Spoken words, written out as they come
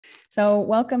So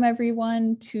welcome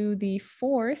everyone to the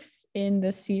fourth in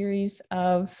the series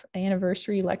of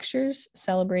anniversary lectures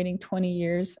celebrating 20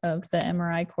 years of the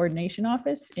MRI Coordination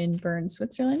Office in Bern,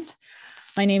 Switzerland.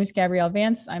 My name is Gabrielle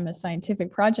Vance. I'm a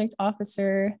scientific project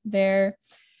officer there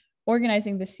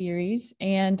organizing the series.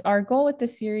 And our goal with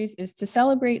this series is to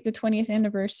celebrate the 20th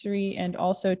anniversary and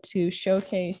also to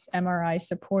showcase MRI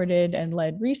supported and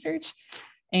led research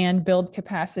and build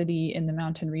capacity in the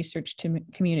mountain research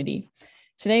community.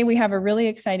 Today, we have a really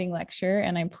exciting lecture,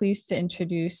 and I'm pleased to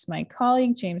introduce my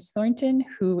colleague, James Thornton,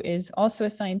 who is also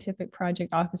a scientific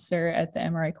project officer at the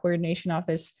MRI Coordination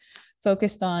Office,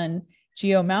 focused on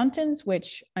GEO Mountains,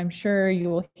 which I'm sure you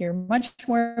will hear much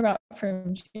more about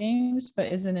from James,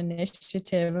 but is an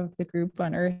initiative of the group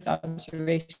on Earth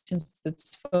observations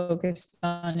that's focused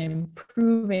on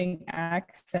improving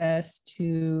access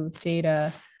to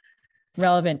data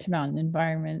relevant to mountain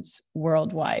environments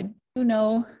worldwide. You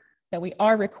know that we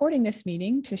are recording this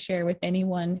meeting to share with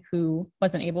anyone who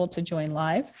wasn't able to join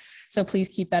live. So please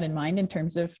keep that in mind in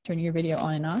terms of turning your video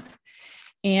on and off.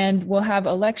 And we'll have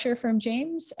a lecture from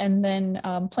James and then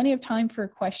plenty of time for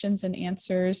questions and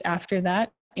answers after that,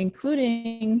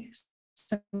 including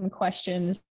some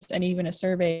questions and even a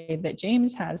survey that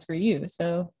James has for you.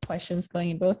 So questions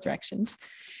going in both directions.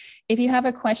 If you have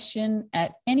a question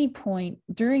at any point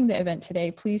during the event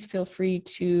today, please feel free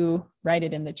to write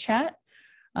it in the chat.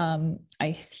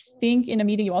 I think in a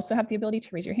meeting, you also have the ability to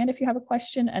raise your hand if you have a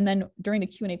question. And then during the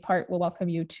Q&A part, we'll welcome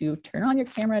you to turn on your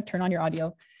camera, turn on your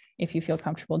audio if you feel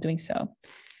comfortable doing so.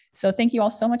 So thank you all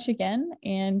so much again.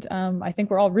 And I think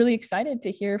we're all really excited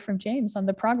to hear from James on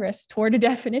the progress toward a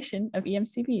definition of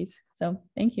EMCBs. So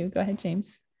thank you. Go ahead,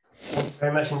 James. Thanks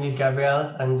very much indeed,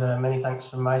 Gabrielle, and many thanks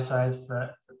from my side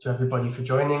to everybody for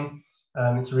joining.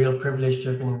 It's a real privilege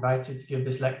to have been invited to give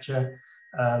this lecture.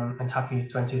 And happy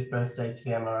 20th birthday to the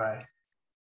MRI.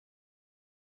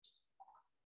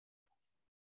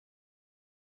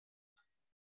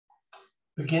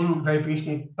 Begin very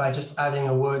briefly by just adding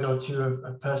a word or two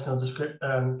of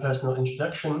personal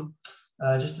introduction.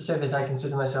 Just to say that I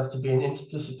consider myself to be an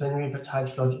interdisciplinary but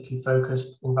hydrologically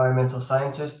focused environmental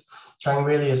scientist, trying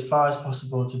really as far as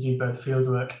possible to do both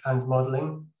fieldwork and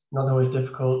modeling. Not always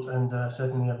difficult, and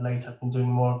certainly of late I've been doing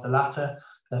more of the latter.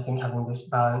 I think having this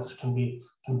balance can be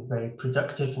very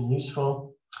productive and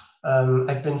useful.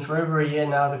 I've been for over a year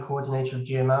now the coordinator of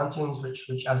GEO Mountains, which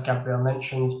as Gabrielle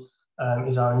mentioned,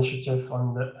 is our initiative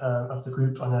of the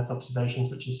group on Earth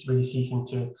observations, which is really seeking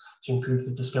to improve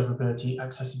the discoverability,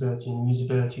 accessibility, and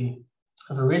usability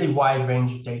of a really wide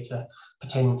range of data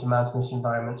pertaining to mountainous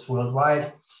environments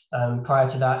worldwide. Prior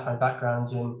to that, my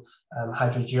background's in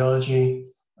hydrogeology.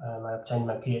 I obtained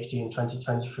my PhD in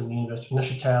 2020 from the University of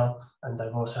Neuchâtel, and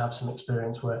I've also have some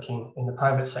experience working in the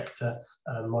private sector,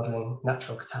 modeling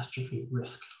natural catastrophe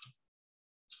risk.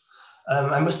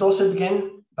 I must also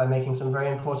begin by making some very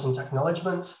important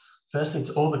acknowledgements. Firstly,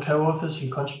 to all the co-authors who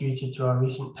contributed to our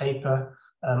recent paper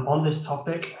on this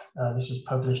topic. This was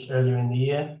published earlier in the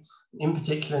year. In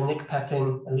particular, Nick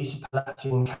Pepin, Elisa Palazzi,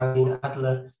 and Caroline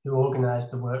Adler, who organized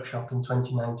the workshop in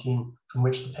 2019 from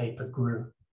which the paper grew.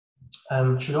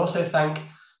 I should also thank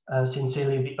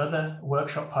sincerely the other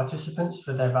workshop participants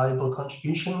for their valuable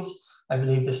contributions. I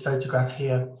believe this photograph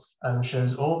here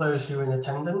shows all those who were in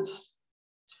attendance.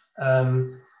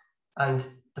 And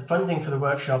the funding for the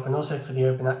workshop and also for the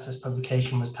open access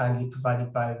publication was kindly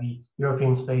provided by the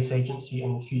European Space Agency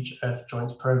and the Future Earth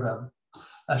Joint Programme.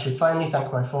 I should finally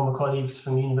thank my former colleagues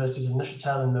from the Universities of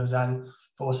Neuchâtel and Lausanne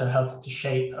for also helping to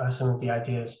shape some of the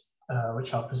ideas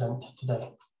which I'll present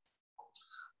today.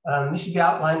 This is the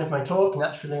outline of my talk.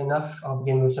 Naturally enough, I'll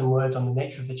begin with some words on the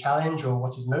nature of the challenge or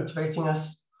what is motivating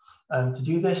us to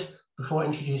do this before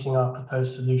introducing our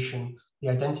proposed solution, the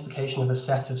identification of a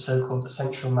set of so-called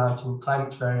essential mountain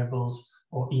climate variables,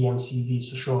 or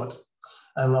EMCVs for short.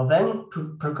 I'll then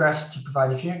progress to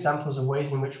provide a few examples of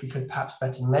ways in which we could perhaps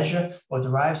better measure or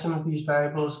derive some of these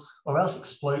variables, or else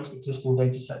exploit existing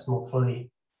data sets more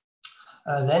fully.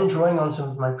 Then, drawing on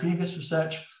some of my previous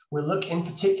research, we'll look in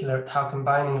particular at how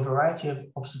combining a variety of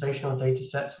observational data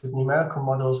sets with numerical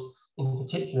models in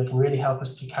particular can really help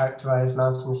us to characterize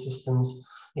mountainous systems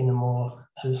in a more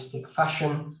holistic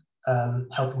fashion,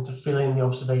 helping to fill in the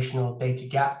observational data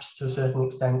gaps to a certain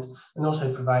extent, and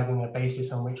also providing a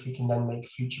basis on which we can then make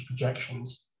future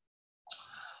projections.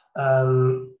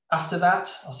 After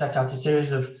that, I'll set out a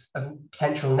series of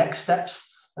potential next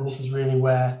steps, and this is really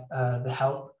where the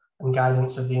help and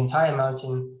guidance of the entire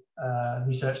mountain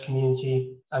research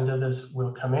community and others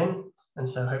will come in. And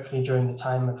so hopefully during the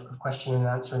time of question and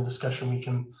answer and discussion, we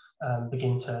can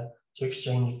begin to to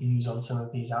exchange views on some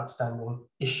of these outstanding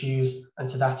issues. And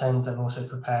to that end, I've also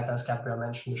prepared, as Gabrielle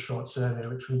mentioned, a short survey,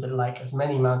 which we would like as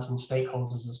many mountain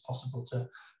stakeholders as possible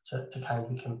to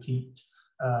kindly complete.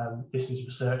 This is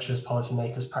researchers,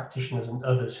 policymakers, practitioners, and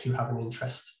others who have an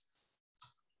interest.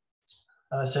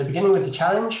 So beginning with the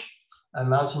challenge,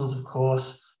 mountains, of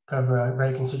course, cover a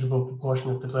very considerable proportion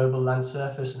of the global land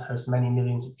surface and host many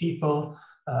millions of people,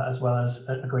 as well as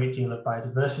a great deal of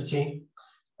biodiversity.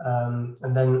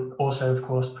 And then also, of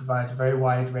course, provide a very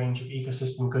wide range of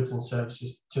ecosystem goods and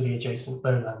services to the adjacent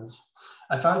lowlands.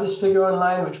 I found this figure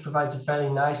online, which provides a fairly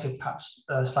nice, if perhaps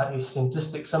slightly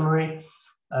simplistic summary.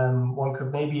 One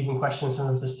could maybe even question some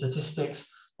of the statistics.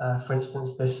 For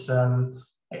instance, this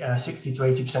 60 to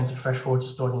 80% of freshwater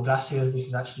stored in glaciers. This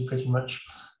is actually pretty much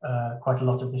quite a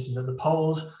lot of this is at the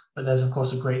poles, but there's of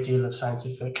course a great deal of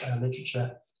scientific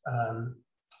literature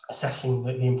assessing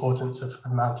the importance of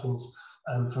mountains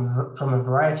from a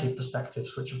variety of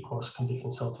perspectives, which of course can be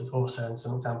consulted also, and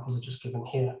some examples are just given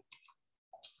here.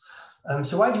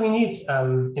 So why do we need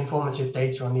informative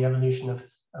data on the evolution of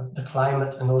the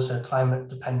climate and also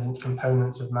climate-dependent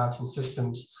components of mountain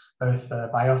systems, both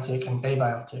biotic and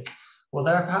abiotic? Well,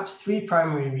 there are perhaps three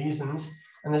primary reasons,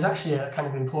 and there's actually a kind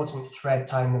of important thread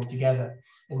tying them together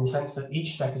in the sense that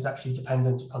each step is actually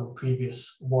dependent upon the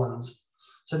previous ones.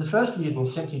 So the first reason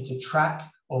is simply to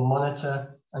track or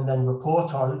monitor and then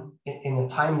report on, in a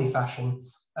timely fashion,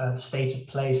 the state of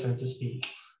play, so to speak.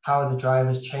 How are the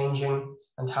drivers changing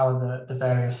and how are the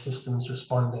various systems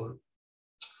responding?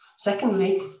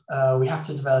 Secondly, we have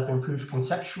to develop improved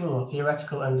conceptual or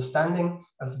theoretical understanding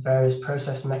of the various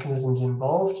process mechanisms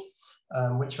involved,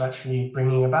 which are actually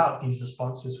bringing about these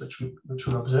responses which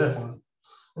we're observing.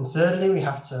 And thirdly, we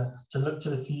have to look to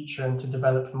the future and to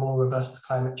develop more robust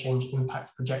climate change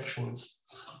impact projections.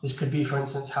 This could be, for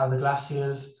instance, how the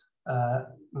glaciers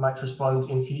might respond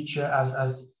in future,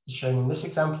 as shown in this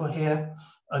example here,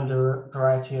 under a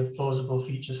variety of plausible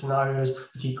future scenarios,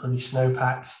 but equally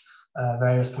snowpacks,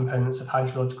 various components of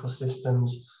hydrological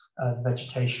systems,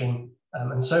 vegetation,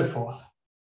 and so forth.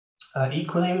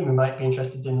 Equally, we might be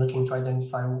interested in looking to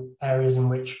identify areas in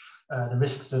which the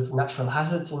risks of natural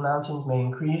hazards in mountains may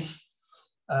increase.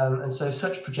 And so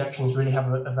such projections really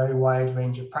have a very wide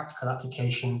range of practical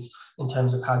applications in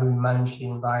terms of how do we manage the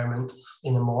environment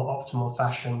in a more optimal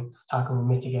fashion, how can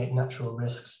we mitigate natural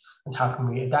risks, and how can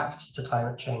we adapt to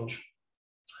climate change,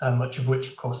 much of which,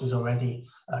 of course, is already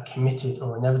committed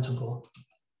or inevitable.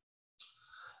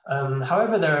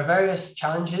 However, there are various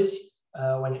challenges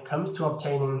when it comes to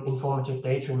obtaining informative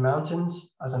data in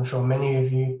mountains, as I'm sure many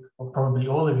of you, or probably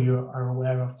all of you, are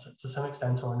aware of to some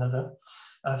extent or another.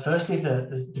 Firstly,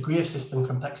 the degree of system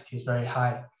complexity is very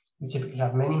high. We typically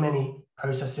have many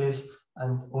processes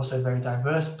and also very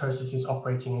diverse processes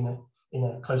operating in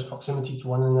a close proximity to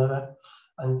one another.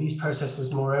 And these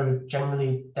processes, moreover,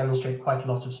 generally demonstrate quite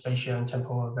a lot of spatial and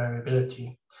temporal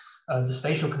variability. The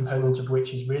spatial component of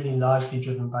which is really largely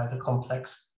driven by the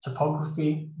complex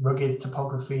topography, rugged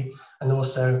topography, and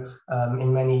also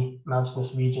in many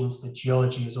mountainous regions, the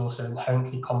geology is also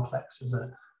inherently complex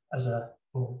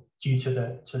due to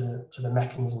the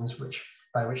mechanisms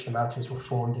by which the mountains were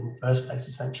formed in the first place,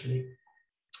 essentially,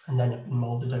 and then have been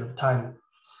molded over time.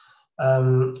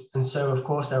 And so, of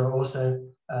course, there are also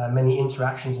many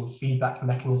interactions and feedback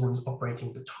mechanisms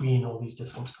operating between all these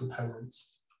different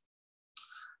components.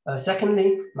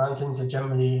 Secondly, mountains are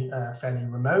generally fairly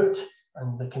remote,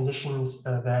 and the conditions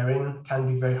therein can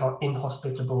be very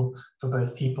inhospitable for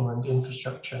both people and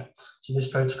infrastructure. So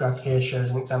this photograph here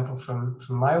shows an example from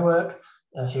my work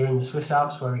here in the Swiss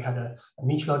Alps, where we had a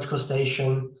meteorological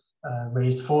station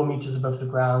raised 4 meters above the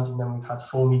ground, and then we've had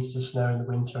 4 meters of snow in the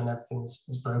winter, and everything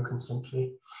is broken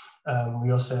simply.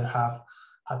 We also have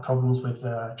had problems with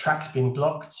tracks being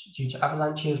blocked due to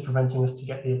avalanches, preventing us to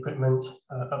get the equipment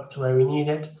up to where we need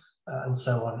it, and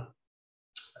so on.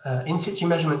 In situ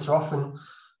measurements are often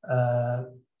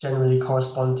generally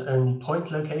correspond to only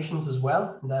point locations as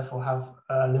well, and therefore have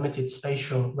limited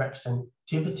spatial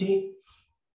representativity,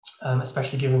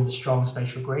 especially given the strong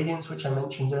spatial gradients, which I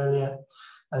mentioned earlier.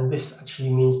 And this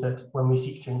actually means that when we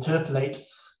seek to interpolate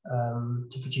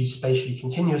to produce spatially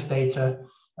continuous data,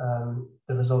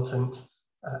 the resultant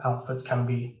outputs can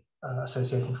be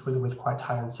associated with quite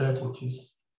high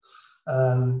uncertainties.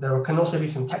 There can also be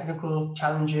some technical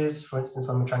challenges, for instance,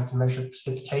 when we're trying to measure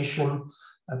precipitation,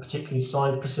 particularly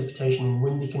solid precipitation in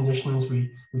windy conditions,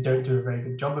 we don't do a very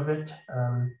good job of it.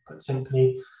 Put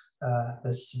simply,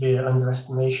 there's severe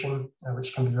underestimation,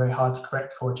 which can be very hard to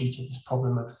correct for due to this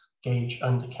problem of gauge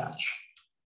undercatch.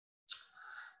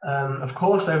 Of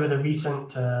course, over the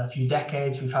recent few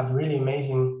decades, we've had really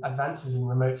amazing advances in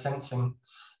remote sensing.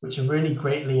 which have really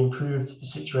greatly improved the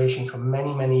situation for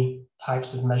many, many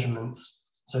types of measurements.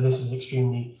 So this is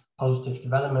extremely positive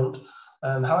development.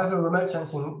 However, remote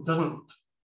sensing doesn't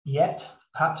yet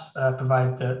perhaps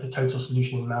provide the total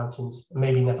solution in mountains,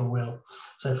 maybe never will.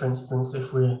 So for instance,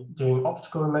 if we're doing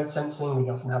optical remote sensing, we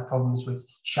often have problems with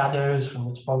shadows from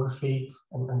the topography,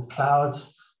 and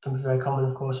clouds can be very common,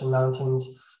 of course, in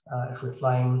mountains. If we're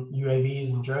flying UAVs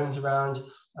and drones around,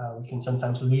 we can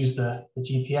sometimes lose the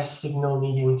GPS signal,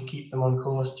 needing to keep them on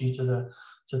course due to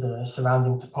the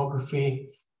surrounding topography.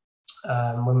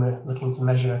 When we're looking to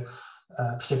measure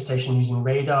precipitation using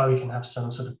radar, we can have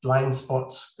some sort of blind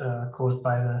spots caused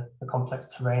by the complex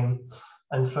terrain.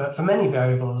 And for many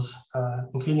variables,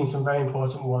 including some very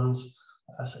important ones,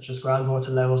 such as groundwater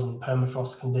levels and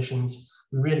permafrost conditions,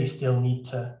 we really still need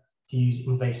to use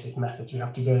invasive methods. We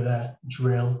have to go there,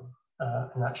 drill,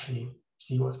 and actually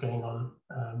see what's going on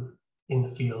in the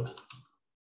field.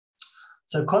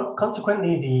 So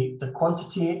consequently, the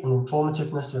quantity and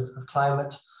informativeness of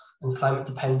climate and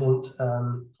climate-dependent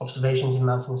observations in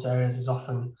mountainous areas is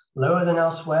often lower than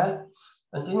elsewhere.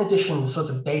 And in addition, the sort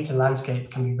of data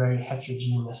landscape can be very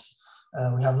heterogeneous.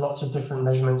 We have lots of different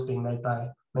measurements being made by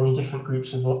many different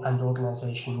groups and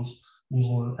organizations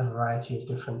using a variety of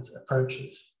different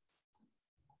approaches.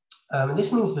 And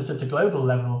this means that at the global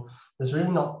level, there's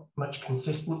really not much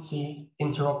consistency,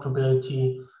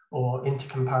 interoperability, or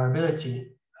intercomparability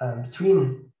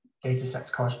between data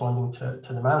sets corresponding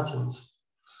to the mountains.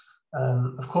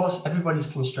 Of course, everybody's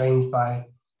constrained by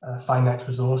finite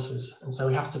resources, and so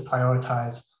we have to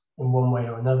prioritize in one way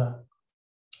or another.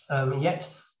 Yet,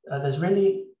 there's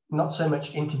really not so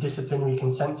much interdisciplinary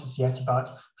consensus yet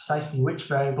about precisely which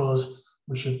variables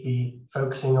we should be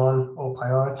focusing on or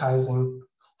prioritizing,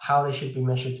 how they should be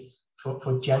measured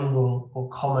for general or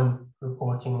common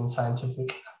reporting and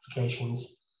scientific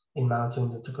applications in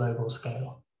mountains at a global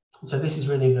scale. And so this is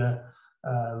really the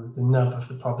nub of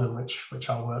the problem which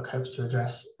our work hopes to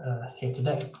address here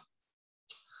today.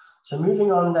 So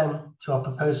moving on then to our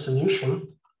proposed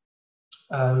solution,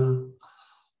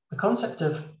 the concept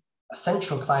of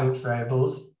essential climate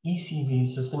variables,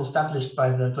 ECVs, has been established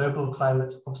by the Global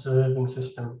Climate Observing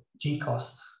System,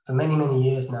 GECOS, for many, many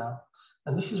years now.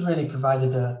 And this has really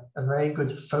provided a very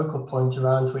good focal point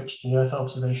around which the Earth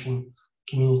observation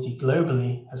community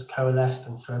globally has coalesced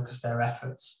and focused their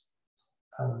efforts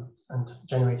and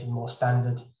generated more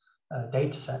standard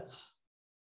data sets.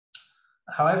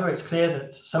 However, it's clear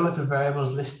that some of the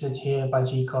variables listed here by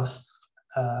GECOS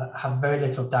have very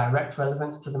little direct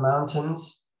relevance to the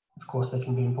mountains. Of course, they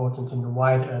can be important in the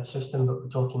wider Earth system, but we're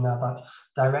talking now about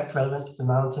direct relevance to the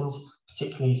mountains,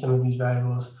 particularly some of these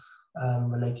variables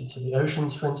related to the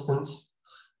oceans, for instance.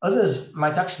 Others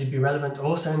might actually be relevant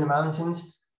also in the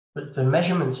mountains, but the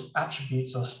measurement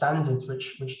attributes or standards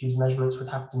which these measurements would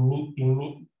have to meet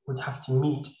in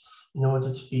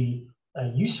order to be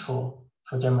useful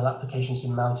for general applications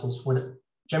in mountains would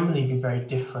generally be very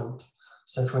different.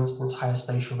 So, for instance, higher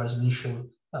spatial resolution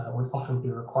would often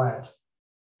be required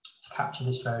to capture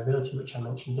this variability, which I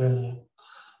mentioned earlier.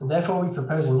 And therefore, we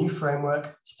propose a new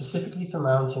framework specifically for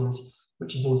mountains,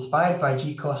 which is inspired by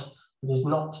GECOS, but is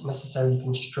not necessarily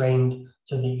constrained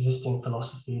to the existing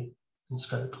philosophy and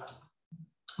scope.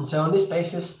 And so on this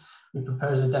basis, we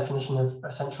propose a definition of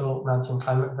essential mountain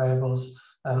climate variables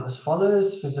as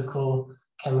follows: physical,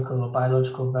 chemical, or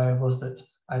biological variables that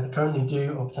either currently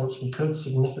do or potentially could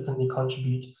significantly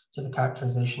contribute to the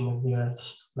characterization of the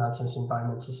Earth's mountainous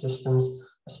environmental systems,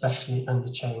 especially under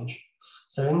change.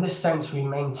 So in this sense, we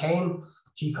maintain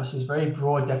GECOS's very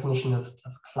broad definition of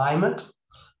climate,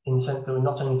 in the sense that we're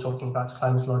not only talking about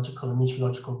climatological and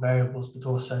meteorological variables, but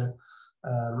also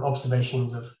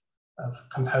observations of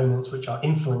components which are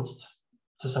influenced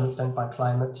to some extent by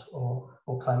climate or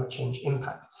climate change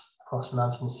impacts across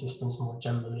mountainous systems more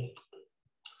generally.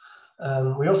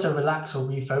 We also relax or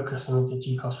refocus some of the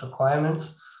GECOS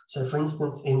requirements. So for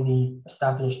instance, in the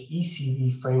established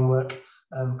ECV framework,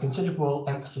 considerable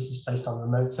emphasis is placed on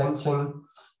remote sensing.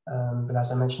 But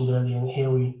as I mentioned earlier,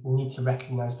 here we need to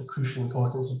recognize the crucial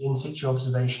importance of in situ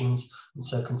observations, and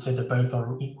so consider both on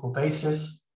an equal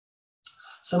basis.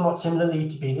 Somewhat similarly,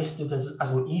 to be listed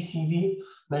as an ECV,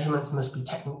 measurements must be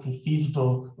technically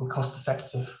feasible and cost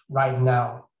effective right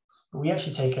now. But we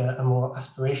actually take a more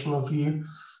aspirational view,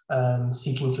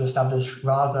 seeking to establish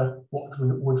rather what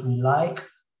would we like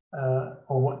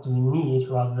or what do we need,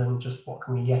 rather than just what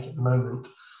can we get at the moment.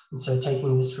 And so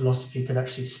taking this philosophy could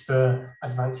actually spur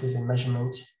advances in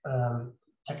measurement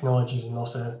technologies and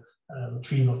also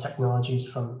retrieval technologies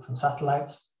from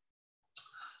satellites.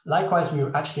 Likewise, we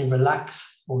actually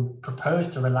relax, or propose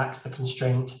to relax, the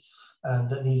constraint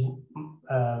that these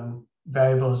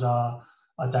variables are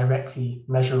directly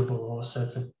measurable, also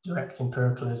for direct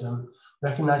empiricalism,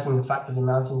 recognizing the fact that in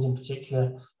mountains in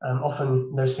particular,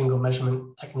 often no single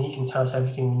measurement technique can tell us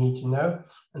everything we need to know,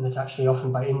 and that actually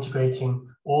often by integrating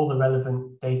all the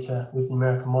relevant data with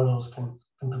numerical models can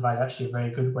provide actually a very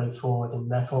good way forward.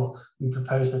 And therefore, we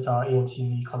propose that our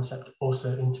EMCV concept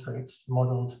also integrates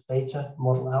modeled data,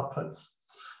 model outputs.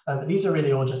 But these are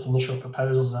really all just initial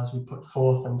proposals as we put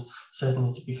forth, and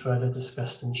certainly to be further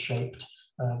discussed and shaped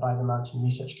by the mountain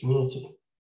research community.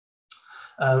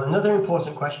 Another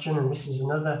important question, and this is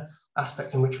another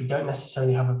aspect in which we don't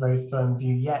necessarily have a very firm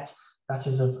view yet, that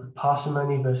is of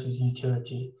parsimony versus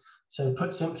utility. So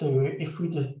put simply, if we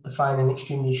define an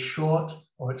extremely short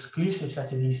or exclusive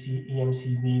set of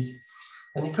EMCVs,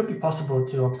 then it could be possible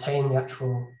to obtain the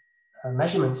actual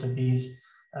measurements of these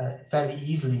fairly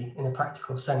easily in a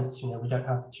practical sense. We don't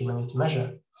have too many to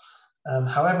measure.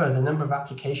 However, the number of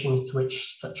applications to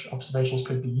which such observations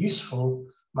could be useful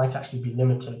might actually be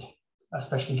limited,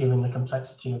 especially given the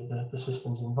complexity of the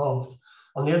systems involved.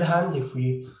 On the other hand, if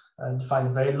we define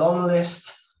a very long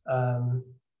list,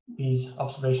 these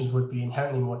observations would be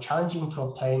inherently more challenging to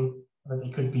obtain, but they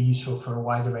could be useful for a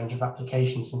wider range of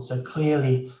applications. And so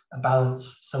clearly a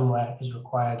balance somewhere is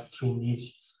required between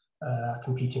these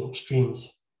competing extremes.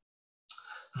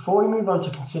 Before we move on to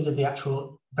consider the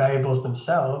actual variables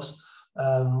themselves,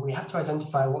 we have to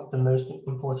identify what the most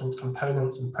important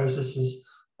components and processes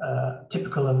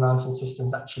typical of mountain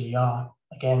systems actually are,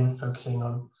 again focusing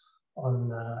on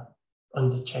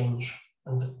under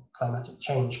climatic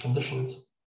change conditions.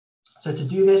 So to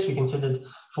do this, we considered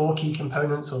 4 key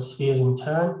components or spheres in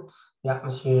turn: the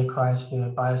atmosphere,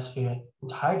 cryosphere, biosphere,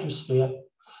 and hydrosphere,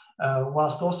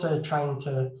 whilst also trying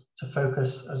to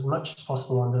focus as much as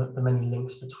possible on the many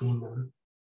links between them.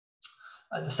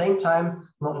 At the same time,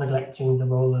 not neglecting the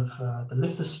role of the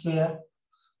lithosphere,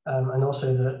 and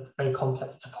also the very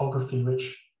complex topography,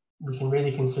 which we can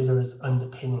really consider as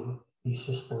underpinning these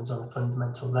systems on a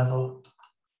fundamental level.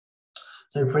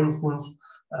 So for instance,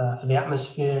 for the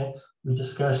atmosphere, we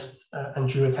discussed and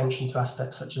drew attention to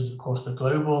aspects such as, of course, the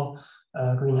global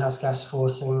greenhouse gas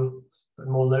forcing, but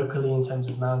more locally in terms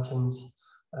of mountains,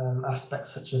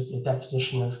 aspects such as the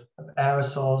deposition of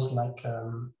aerosols like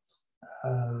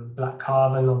black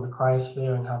carbon on the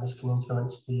cryosphere and how this can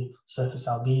influence the surface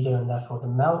albedo and therefore the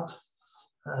melt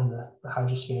and the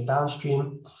hydrosphere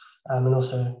downstream, and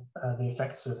also the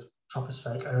effects of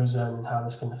tropospheric ozone and how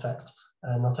this can affect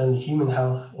not only human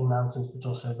health in mountains, but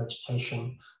also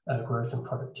vegetation growth and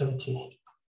productivity.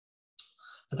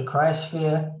 For the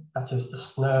cryosphere, that is the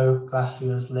snow,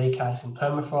 glaciers, lake ice, and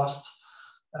permafrost.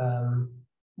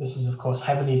 This is, of course,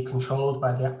 heavily controlled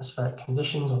by the atmospheric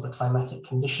conditions or the climatic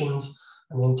conditions,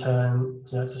 and in turn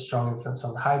exerts a strong influence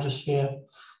on the hydrosphere.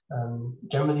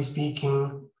 Generally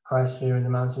speaking, cryosphere in the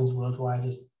mountains worldwide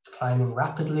is declining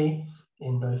rapidly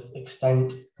in both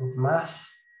extent and mass,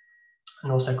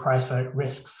 and also cryospheric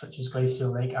risks such as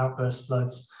glacial lake outburst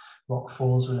floods, rock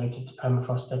falls related to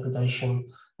permafrost degradation,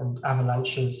 and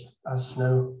avalanches as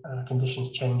snow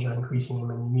conditions change are increasing in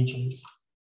many regions.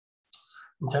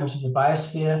 In terms of the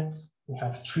biosphere, we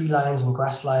have tree lines and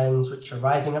grass lines which are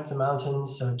rising up the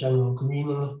mountains, so a general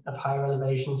greening of higher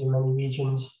elevations in many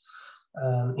regions,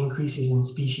 increases in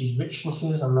species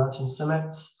richnesses on mountain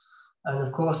summits, and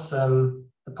of course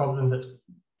the problem that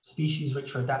species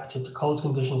which are adapted to cold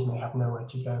conditions may have nowhere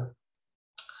to go.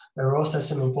 There are also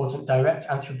some important direct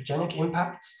anthropogenic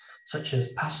impacts, such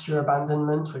as pasture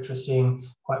abandonment, which we're seeing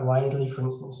quite widely, for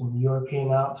instance, in the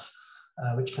European Alps,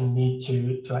 which can lead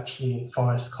to actually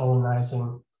forest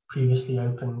colonizing previously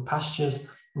open pastures.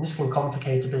 And this can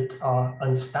complicate a bit our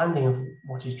understanding of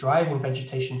what is driving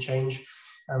vegetation change,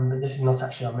 but this is not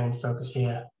actually our main focus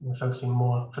here. We're focusing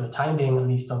more, for the time being at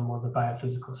least, on more the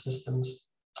biophysical systems.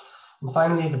 And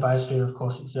finally, the biosphere, of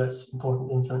course, exerts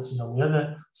important influences on the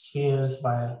other spheres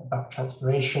via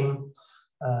evapotranspiration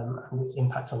and its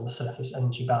impact on the surface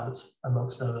energy balance,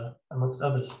 amongst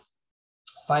others.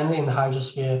 Finally, in the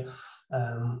hydrosphere,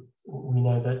 we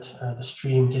know that the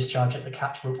stream discharge at the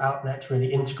catchment outlet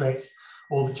really integrates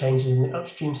all the changes in the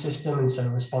upstream system, and so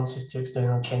responses to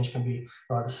external change can be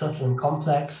rather subtle and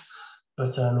complex.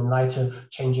 But in light of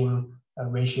changing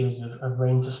ratios of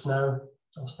rain to snow,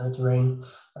 or snow to rain,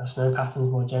 snow patterns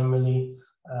more generally,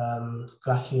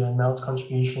 glacier melt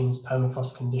contributions,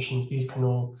 permafrost conditions, these can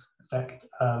all affect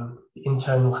the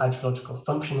internal hydrological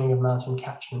functioning of mountain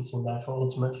catchments and therefore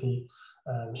ultimately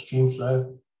stream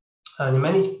flow. And in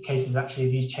many cases,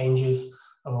 actually, these changes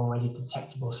are already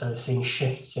detectable. So seeing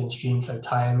shifts in stream flow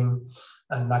timing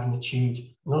and magnitude,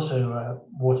 and also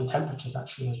water temperatures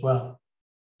actually as well.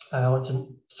 I want to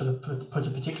sort of put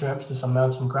a particular emphasis on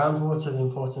mountain groundwater, the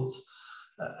importance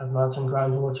of mountain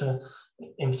groundwater,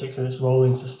 in particular its role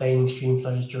in sustaining stream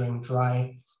flows during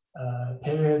dry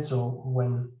periods or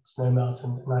when snow melt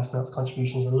and ice melt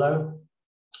contributions are low,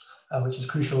 which is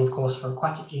crucial, of course, for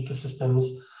aquatic ecosystems,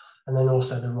 and then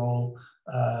also the role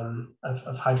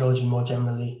of hydrology more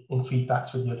generally in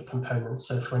feedbacks with the other components.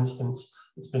 So, for instance,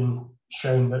 it's been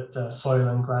shown that soil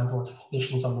and groundwater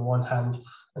conditions on the one hand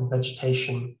and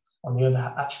vegetation on the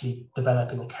other actually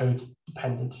develop in a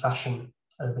code-dependent fashion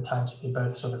over time, so they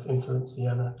both sort of influence the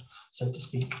other, so to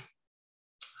speak.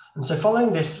 And so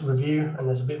following this review, and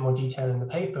there's a bit more detail in the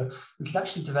paper, we could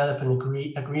actually develop and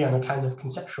agree on a kind of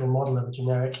conceptual model of a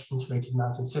generic integrated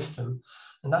mountain system.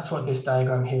 And that's what this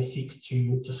diagram here seeks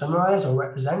to summarize or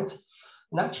represent.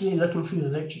 And actually looking through the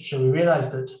literature, we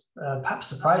realized that perhaps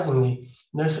surprisingly,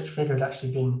 no such figure had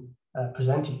actually been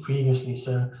presented previously.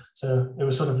 So it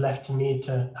was sort of left to me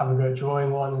to have a go at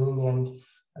drawing one. And in the end,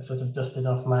 I sort of dusted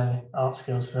off my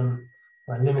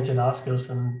limited art skills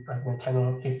from 10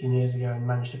 or 15 years ago and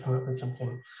managed to come up with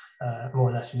something more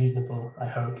or less reasonable, I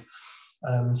hope.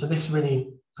 So this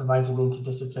really provides an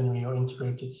interdisciplinary or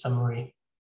integrated summary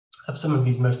of some of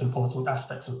these most important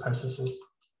aspects and processes.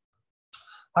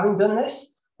 Having done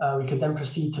this, we could then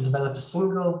proceed to develop a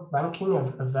single ranking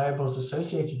of variables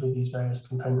associated with these various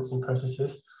components and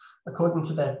processes according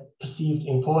to their perceived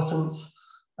importance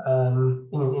in an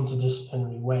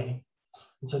interdisciplinary way.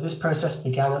 And so this process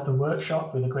began at the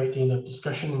workshop with a great deal of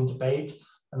discussion and debate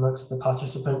amongst the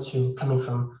participants who were coming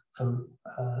from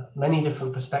many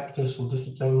different perspectives and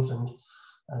disciplines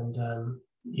and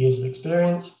years of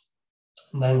experience.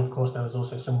 And then, of course, there was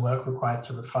also some work required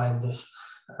to refine this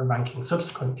ranking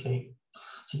subsequently.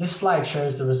 So this slide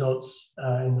shows the results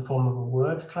in the form of a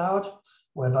word cloud,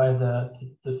 whereby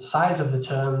the size of the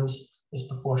terms is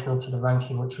proportional to the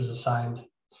ranking which was assigned.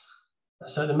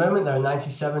 So at the moment, there are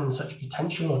 97 such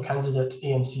potential or candidate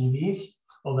EMCVs,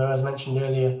 although as mentioned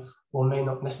earlier, one may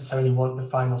not necessarily want the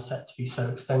final set to be so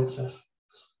extensive.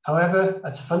 However,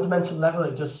 at a fundamental level,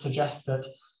 it does suggest that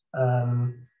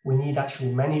we need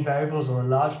actually many variables or a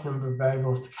large number of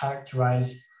variables to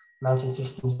characterize mountain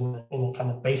systems in a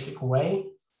kind of basic way,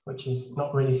 which is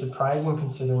not really surprising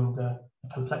considering the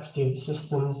complexity of the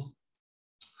systems.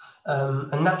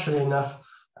 And naturally enough,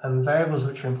 variables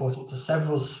which are important to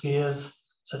several spheres,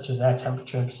 such as air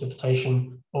temperature and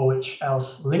precipitation, or which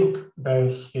else link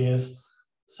various spheres,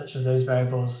 such as those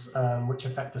variables which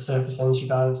affect the surface energy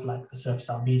balance, like the surface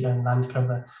albedo and land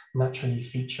cover, naturally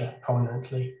feature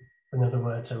prominently. In other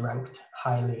words, are ranked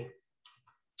highly.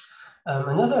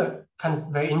 Another kind of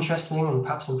very interesting and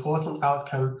perhaps important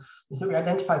outcome is that we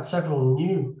identified several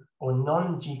new or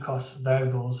non-GCOS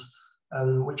variables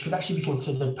which could actually be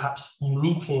considered perhaps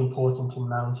uniquely important in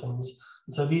mountains.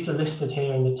 And so these are listed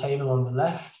here in the table on the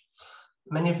left.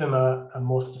 Many of them are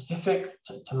more specific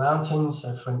to mountains.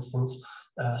 So for instance,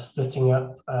 splitting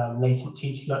up latent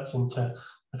heat flux into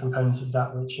a component of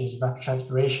that which is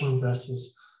evapotranspiration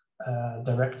versus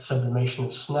direct sublimation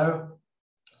of snow.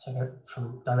 So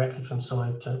directly from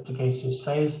solid to gaseous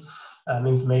phase.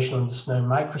 Information on the snow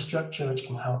microstructure, which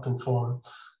can help inform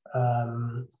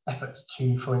efforts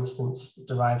to, for instance,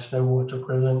 derive snow water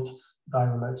equivalent by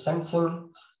remote sensing.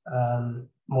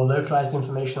 More localized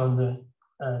information on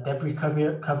the debris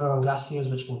cover on glaciers,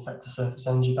 which can affect the surface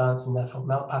energy balance and therefore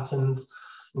melt patterns.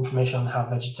 Information on how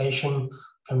vegetation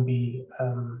can be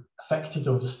affected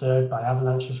or disturbed by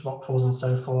avalanches, rockfalls, and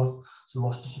so forth. Some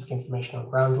more specific information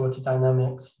on groundwater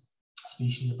dynamics,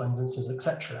 species abundances,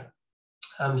 etc.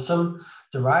 Some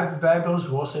derived variables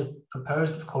were also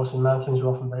proposed. Of course, in mountains,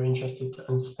 we're often very interested to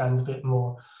understand a bit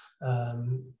more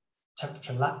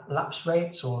temperature lapse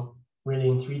rates, or really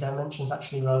in 3 dimensions,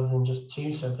 actually, rather than just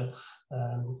 2. So the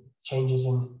changes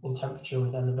in temperature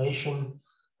with elevation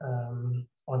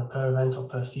on a per event or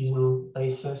per seasonal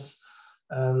basis.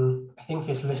 I think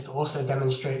this list also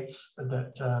demonstrates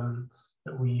that,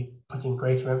 that we put in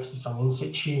greater emphasis on in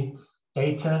situ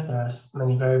data. There are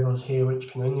many variables here which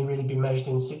can only really be measured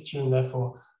in situ and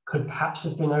therefore could perhaps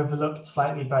have been overlooked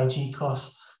slightly by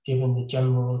GCOS, given the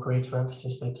general greater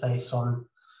emphasis they place on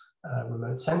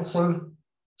remote sensing.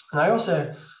 And I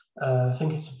also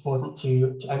think it's important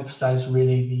to emphasize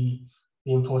really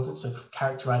the importance of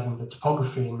characterizing the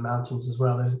topography in mountains as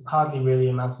well. There's hardly really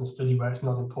a mountain study where it's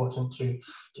not important to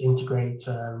integrate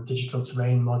digital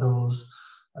terrain models,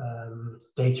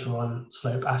 data on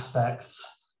slope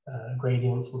aspects,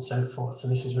 gradients, and so forth. So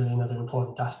this is really another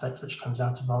important aspect which comes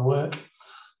out of our work.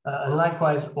 And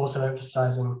likewise, also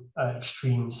emphasizing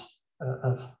extremes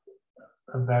of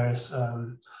various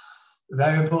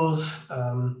variables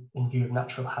in view of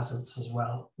natural hazards as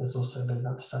well. There's also a bit of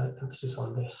emphasis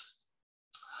on this.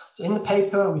 So in the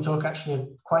paper, we talk actually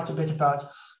quite a bit about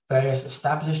various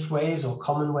established ways or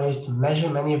common ways to measure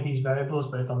many of these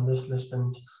variables, both on this list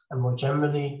and more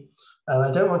generally.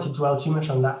 I don't want to dwell too much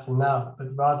on that for now,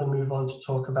 but rather move on to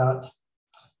talk about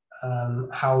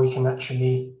how we can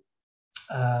actually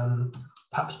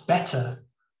perhaps better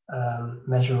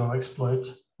measure or exploit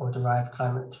or derive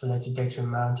climate-related data in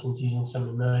mountains using some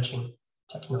emerging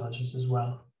technologies as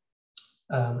well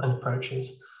and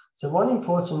approaches. So one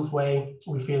important way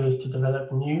we feel is to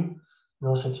develop new and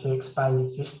also to expand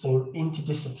existing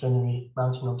interdisciplinary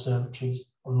mountain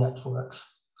observatories and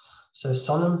networks. So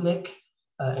Sonnenblick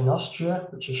in Austria,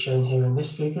 which is shown here in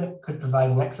this figure, could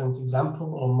provide an excellent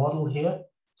example or model here,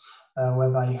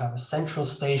 whereby you have a central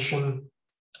station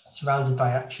surrounded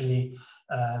by actually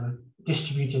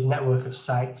distributed network of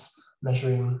sites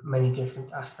measuring many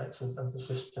different aspects of the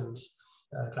systems,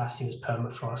 glaciers,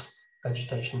 permafrost,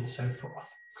 vegetation, and so forth.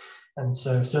 And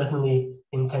so certainly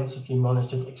intensively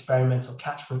monitored experimental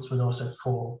catchments would also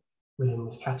fall within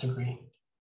this category.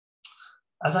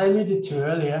 As I alluded to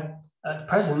earlier, at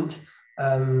present,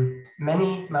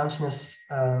 many mountainous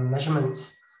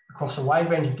measurements across a wide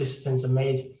range of disciplines are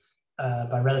made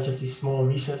by relatively small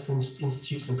research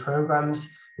institutes and programs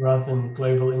rather than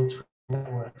global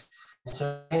networks.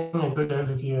 So getting a good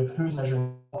overview of who's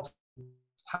measuring what,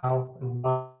 how, and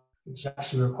why, which is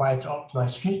actually required to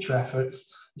optimize future efforts,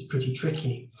 is pretty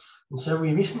tricky. And so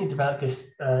we recently developed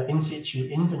this in situ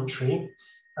inventory,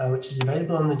 which is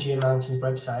available on the GEO Mountains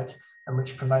website, and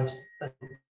which provides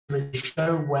really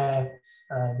show where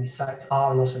these sites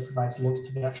are and also provides links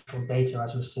to the actual data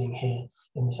as we're seeing here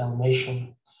in this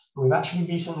animation. We've actually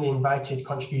recently invited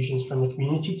contributions from the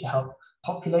community to help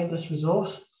populate this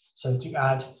resource, so to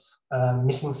add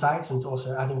missing sites and to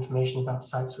also add information about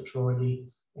sites which are already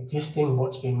existing,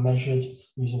 what's being measured,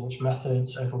 using which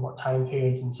methods, over what time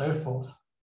periods, and so forth.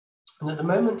 And at the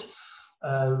moment,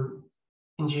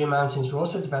 in GEO Mountains, we're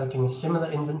also developing a similar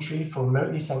inventory for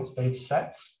remotely sensed data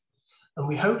sets. And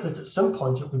we hope that at some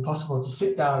point it will be possible to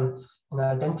sit down and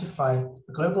identify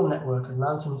a global network of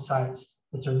mountain sites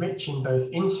that are rich in both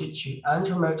in situ and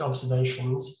remote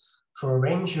observations for a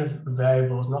range of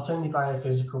variables, not only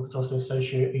biophysical, but also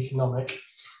socioeconomic.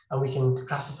 And we can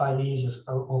classify these as,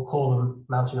 or call them,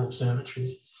 mountain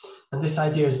observatories. And this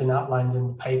idea has been outlined in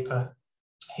the paper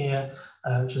here,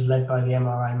 which was led by the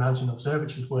MRI Mountain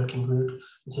Observatories Working Group.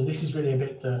 And so this is really a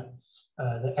bit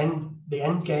the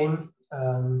end game,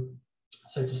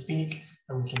 so to speak,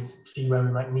 and we can see where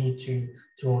we might need to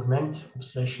augment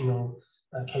observational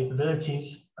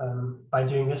capabilities by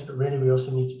doing this, but really we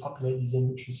also need to populate these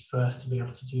inventories first to be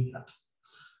able to do that.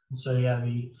 And so yeah,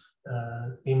 the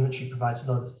inventory provides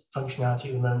a lot of functionality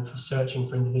at the moment for searching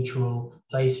for individual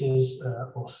places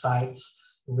or sites.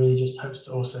 It really just hopes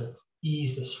to also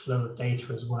ease this flow of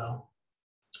data as well.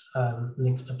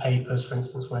 Links to papers, for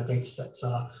instance, where data sets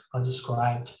are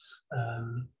described,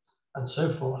 and so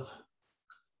forth.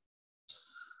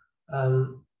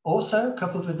 Also,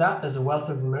 coupled with that, there's a wealth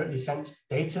of remotely sensed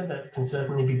data that can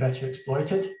certainly be better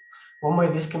exploited. One way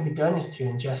this can be done is to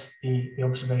ingest the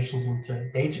observations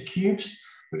into data cubes,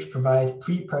 which provide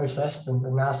pre-processed and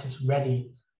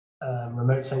analysis-ready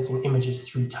remote sensing images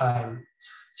through time.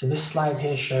 So this slide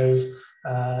here shows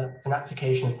an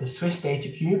application of the Swiss data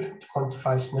cube to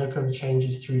quantify snow cover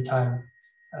changes through time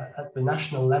at the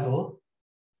national level.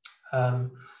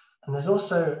 And there's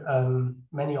also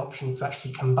many options to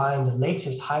actually combine the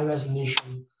latest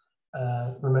high-resolution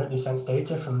remotely sensed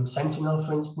data from Sentinel,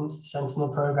 for instance, the Sentinel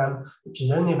program, which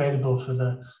is only available for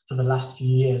the last few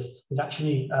years, with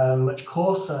actually much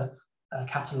coarser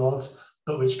catalogs,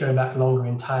 but which go back longer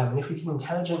in time. And if we can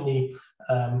intelligently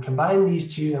combine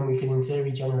these two, then we can, in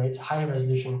theory, generate higher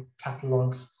resolution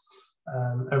catalogs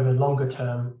over the longer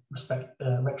term,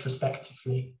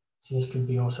 retrospectively. So this could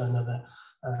be also another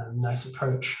nice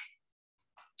approach.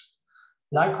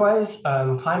 Likewise,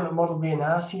 climate model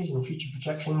reanalyses and future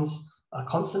projections are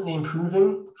constantly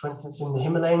improving. For instance, in the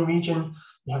Himalayan region,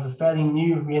 we have a fairly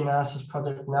new reanalysis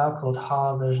product now called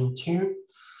HAR version 2.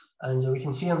 And we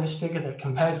can see on this figure that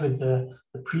compared with the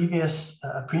previous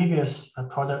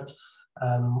product,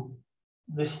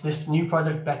 this new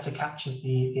product better captures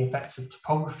the effects of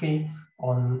topography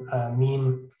on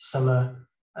mean summer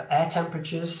air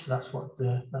temperatures. That's what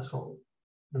the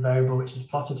variable which is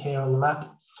plotted here on the map.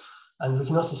 And we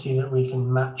can also see that we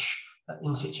can match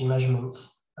in situ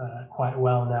measurements quite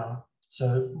well now.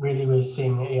 So really we're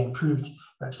seeing an improved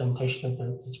representation of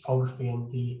the topography and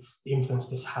the influence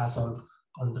this has on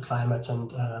on the climate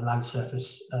and land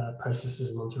surface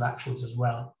processes and interactions as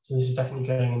well. So this is definitely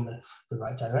going in the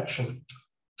right direction.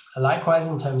 Likewise,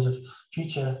 in terms of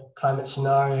future climate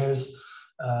scenarios,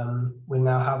 we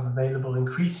now have available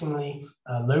increasingly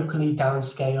locally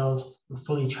downscaled and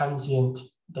fully transient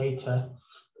data,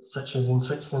 such as in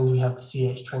Switzerland, we have the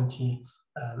CH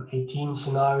 2018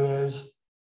 scenarios.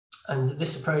 And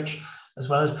this approach, as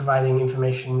well as providing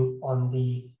information on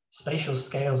the spatial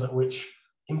scales at which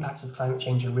impacts of climate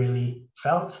change are really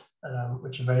felt,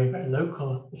 which are very, very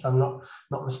local. If I'm not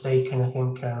mistaken, I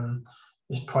think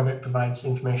this product provides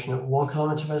information at 1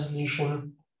 kilometer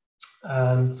resolution.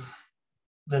 The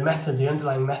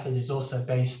underlying method is also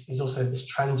this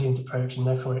transient approach, and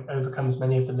therefore it overcomes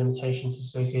many of the limitations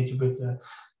associated with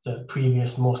the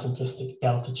previous, more simplistic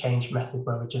delta change method,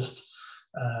 where we're just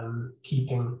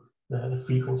keeping the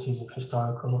frequencies of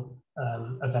historical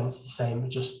events the same, but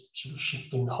just sort of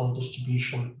shifting the whole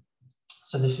distribution.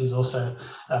 So this is also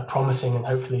promising, and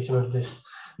hopefully some of these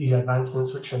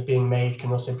advancements which are being made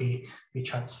can also be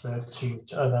transferred to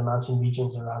other mountain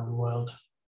regions around the world.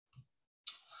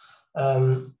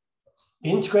 The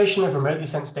integration of remotely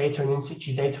sensed data and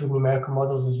in-situ data with numerical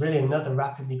models is really another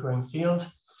rapidly growing field.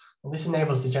 And this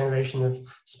enables the generation of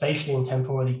spatially and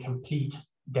temporally complete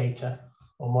data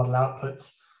or model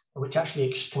outputs, which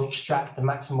actually can extract the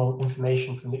maximal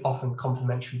information from the often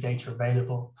complementary data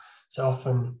available. So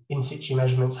often in-situ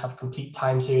measurements have complete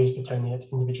time series, but only at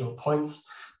individual points,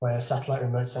 where satellite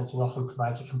remote sensing often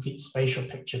provides a complete spatial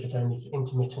picture, but only for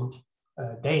intermittent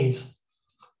days.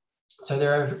 So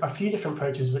there are a few different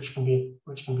approaches which can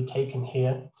be taken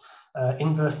here.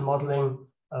 Inverse modeling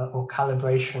or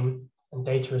calibration and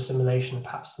data assimilation are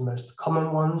perhaps the most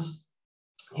common ones.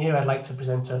 Here I'd like to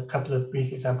present a couple of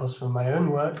brief examples from my own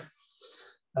work.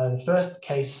 The first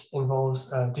case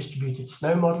involves distributed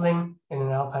snow modeling in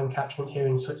an Alpine catchment here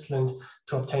in Switzerland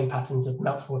to obtain patterns of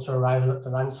meltwater arrival at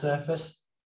the land surface.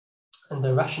 And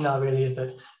the rationale really is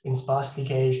that in sparsely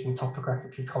gauged and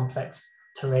topographically complex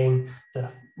terrain, the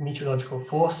meteorological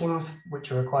forcings which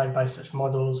are required by such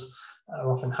models are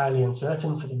often highly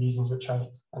uncertain for the reasons which I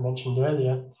mentioned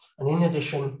earlier. And in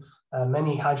addition,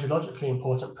 many hydrologically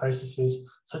important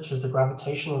processes, such as the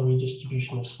gravitational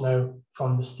redistribution of snow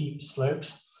from the steep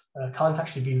slopes, can't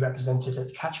actually be represented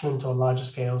at catchment or larger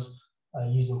scales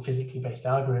using physically based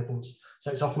algorithms.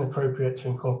 So it's often appropriate to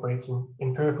incorporate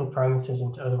empirical parameters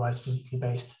into otherwise physically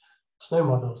based snow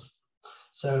models.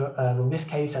 So in this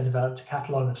case, I developed a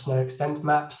catalogue of snow extent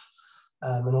maps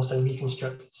and also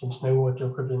reconstructed some snow water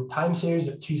equivalent time series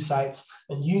at 2 sites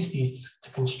and used these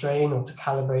to constrain or to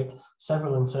calibrate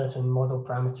several uncertain model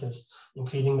parameters,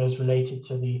 including those related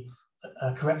to the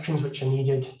corrections which are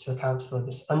needed to account for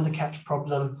this undercatch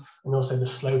problem, and also the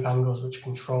slope angles which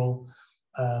control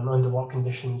under what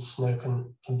conditions snow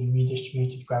can be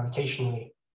redistributed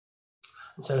gravitationally.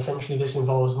 And so essentially this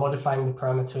involves modifying the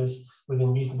parameters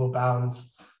within reasonable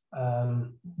bounds,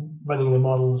 running the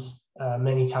models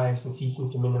many times and seeking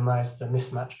to minimize the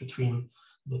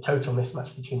total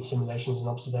mismatch between simulations and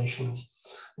observations.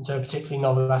 And so a particularly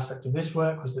novel aspect of this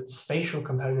work was that the spatial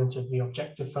component of the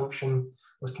objective function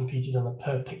was computed on a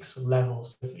per pixel level.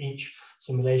 So for each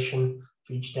simulation,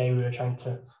 for each day, we were trying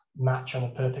to match on a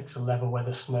per pixel level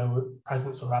whether snow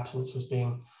presence or absence was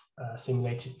being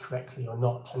simulated correctly or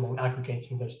not, and then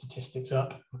aggregating those statistics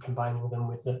up and combining them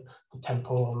with the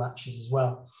temporal matches as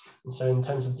well. And so in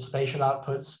terms of the spatial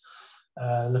outputs,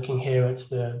 looking here at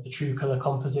the true color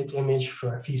composite image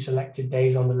for a few selected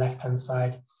days on the left-hand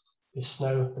side,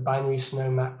 the binary snow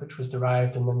map which was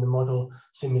derived, and then the model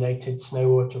simulated snow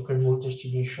water equivalent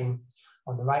distribution.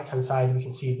 On the right-hand side, we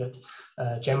can see that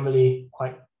generally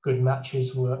quite good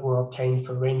matches were obtained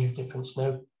for a range of different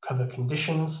snow cover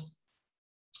conditions.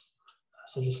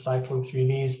 So just cycling through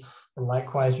these, and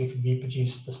likewise we could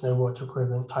reproduce the snow water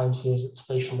equivalent time series at the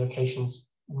station locations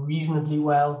reasonably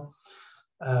well.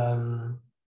 It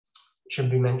should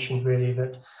be mentioned really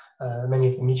that many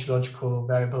of the meteorological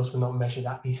variables were not measured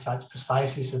at these sites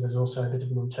precisely, so there's also a bit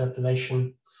of an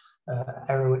interpolation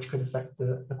error which could affect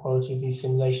the quality of these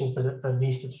simulations, but at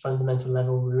least at a fundamental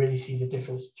level we really see the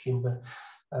difference between the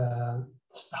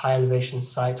high elevation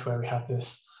site where we have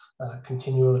this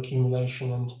continual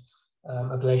accumulation and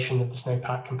ablation of the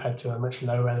snowpack compared to a much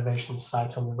lower elevation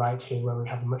site on the right here where we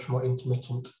have a much more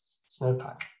intermittent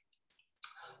snowpack.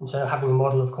 And so having a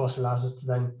model, of course, allows us to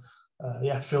then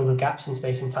fill the gaps in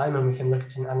space and time, and we can look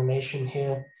at an animation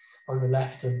here on the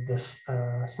left of this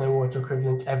snow water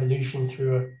equivalent evolution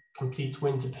through a complete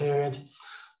winter period.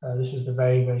 This was the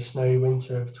very, very snowy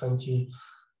winter of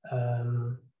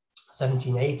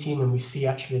 2017-18, and we see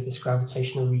actually this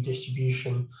gravitational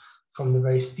redistribution from the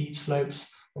very steep slopes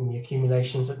and the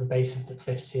accumulations at the base of the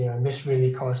cliffs here. And this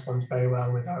really corresponds very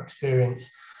well with our experience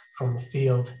from the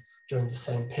field during the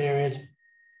same period.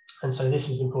 And so this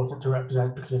is important to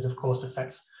represent because it of course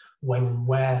affects when and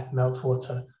where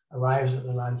meltwater arrives at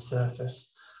the land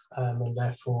surface, and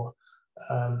therefore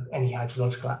any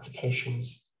hydrological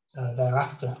applications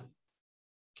thereafter.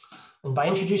 And by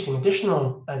introducing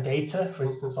additional data, for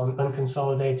instance, on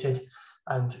unconsolidated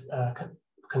and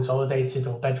consolidated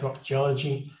or bedrock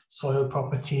geology, soil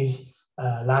properties,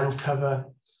 land cover,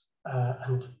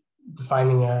 and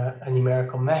defining a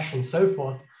numerical mesh and so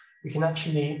forth, we can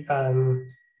actually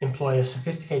employ a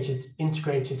sophisticated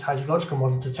integrated hydrological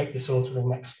model to take this all to the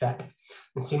next step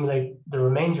and simulate the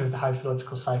remainder of the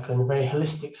hydrological cycle in a very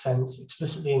holistic sense,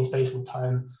 explicitly in space and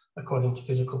time, according to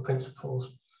physical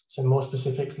principles. So more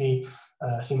specifically,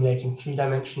 simulating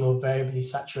three-dimensional variably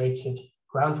saturated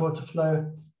groundwater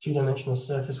flow, two-dimensional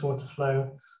surface water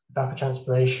flow,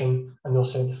 evapotranspiration, and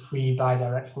also the free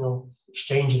bidirectional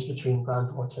exchanges between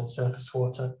groundwater and surface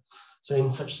water. So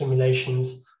in such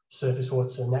simulations, the surface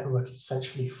water network is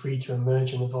essentially free to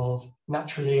emerge and evolve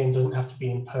naturally and doesn't have to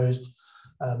be imposed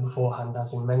beforehand,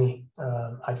 as in many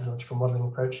hydrological modeling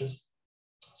approaches.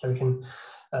 So we can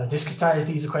discretize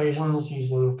these equations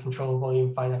using control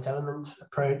volume finite element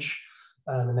approach,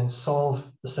 and then solve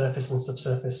the surface and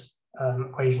subsurface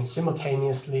equations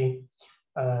simultaneously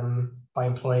by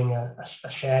employing a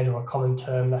shared or a common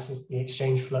term, that is the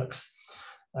exchange flux,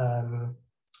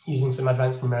 using some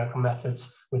advanced numerical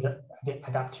methods with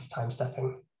adaptive time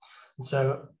stepping. And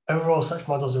so overall, such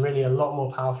models are really a lot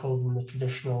more powerful than the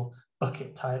traditional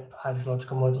bucket type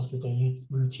hydrological models that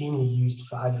are routinely used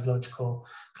for hydrological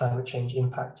climate change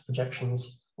impact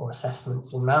projections or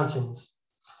assessments in mountains.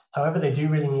 However, they do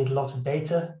really need a lot of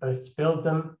data, both to build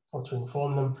them or to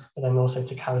inform them, but then also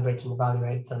to calibrate and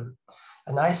evaluate them.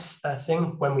 A nice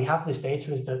thing when we have this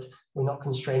data is that we're not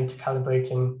constrained to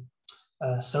calibrating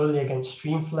solely against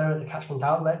stream flow at the catchment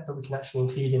outlet, but we can actually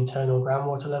include internal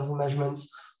groundwater level measurements,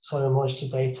 soil moisture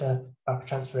data,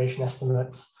 evapotranspiration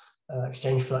estimates,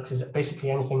 exchange fluxes,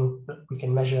 basically anything that we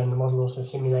can measure and the model also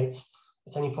simulates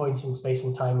at any point in space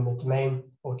and time in the domain,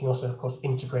 or we can also, of course,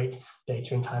 integrate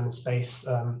data in time and space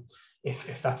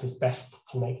if that is best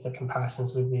to make the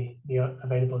comparisons with the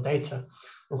available data.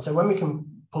 And so when we can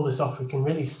pull this off, we can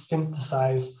really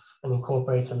synthesize and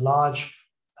incorporate a large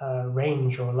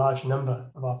range or a large number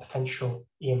of our potential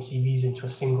EMCVs into a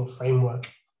single framework.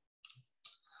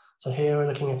 So here we're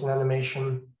looking at an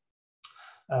animation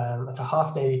at a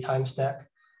half-daily time step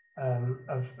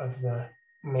of the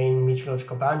main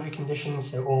meteorological boundary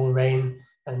conditions, so all rain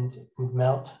and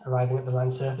melt arriving at the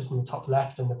land surface in the top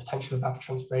left, and the potential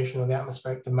evapotranspiration or the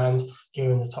atmospheric demand here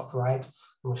in the top right.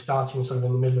 And we're starting sort of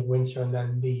in the middle of winter, and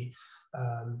then the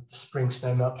spring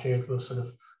snowmelt period will sort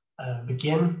of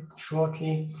begin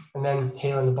shortly. And then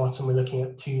here on the bottom, we're looking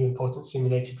at two important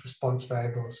simulated response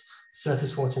variables: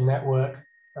 surface water network,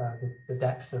 the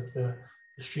depth of the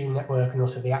stream network, and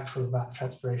also the actual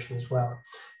evapotranspiration as well.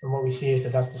 And what we see is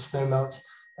that as the snowmelt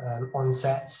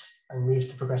onsets and moves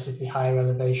to progressively higher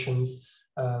elevations,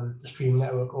 the stream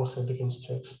network also begins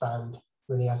to expand,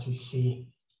 really, as we see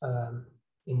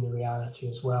in the reality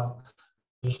as well.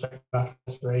 With respect to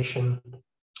evapotranspiration,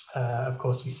 of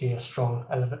course, we see a strong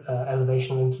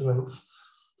elevational influence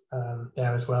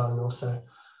there as well, and also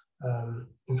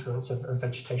influence of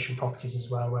vegetation properties as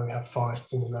well, where we have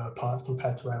forests in the lower part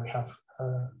compared to where we have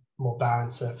more barren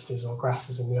surfaces or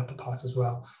grasses in the upper part as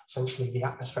well. Essentially, the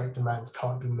atmospheric demand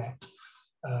can't be met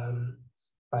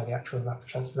by the actual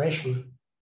evapotranspiration.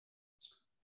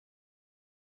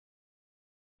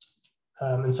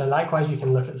 And so likewise, we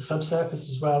can look at the subsurface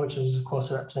as well, which is of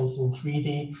course represented in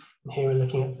 3D. And here we're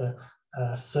looking at the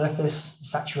surface,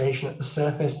 saturation at the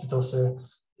surface, but also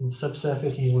in the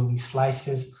subsurface using these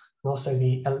slices, and also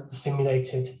the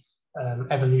simulated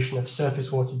evolution of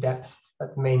surface water depth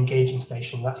at the main gauging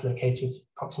station. That's located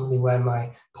approximately where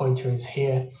my pointer is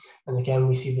here. And again,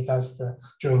 we see that as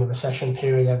during the recession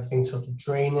period, everything's sort of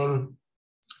draining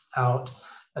out.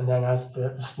 And then as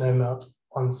the snowmelt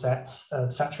onsets,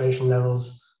 the saturation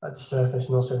levels at the surface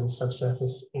and also in the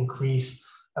subsurface increase,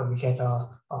 and we get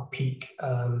our peak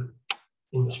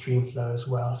in the stream flow as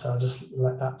well. So I'll just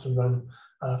let that to run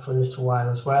for a little while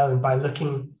as well. And by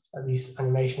looking at these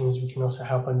animations, we can also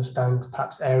help understand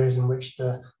perhaps areas in which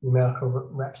the numerical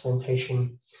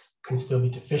representation can still be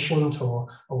deficient, or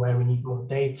where we need more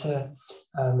data,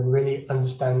 and really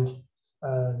understand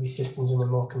these systems in a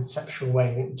more conceptual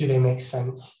way. Do they make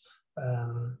sense?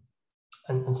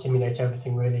 And simulate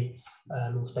everything really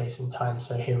in space and time.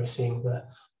 So here we're seeing the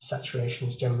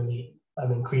saturations generally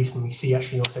increase, and we see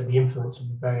actually also the influence of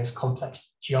the various complex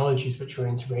geologies which are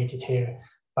integrated here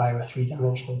via a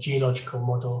three-dimensional geological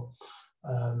model,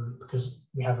 because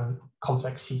we have a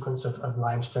complex sequence of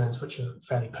limestones which are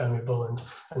fairly permeable,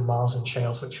 and marls and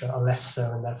shales which are less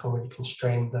so, and therefore really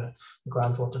constrain the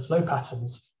groundwater flow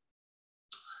patterns.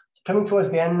 Coming towards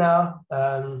the end now,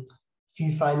 a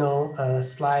few final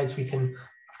slides. We can,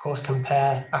 of course,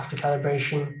 compare after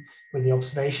calibration with the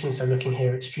observation. So looking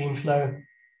here at stream flow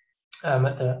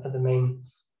at the main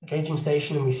gauging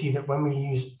station, and we see that when we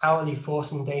use hourly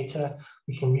forcing data,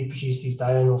 we can reproduce these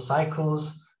diurnal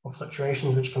cycles or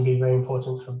fluctuations, which can be very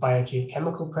important for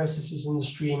biogeochemical processes in the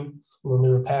stream and in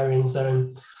the riparian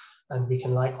zone. And we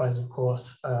can likewise, of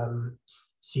course,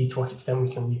 see to what extent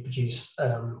we can reproduce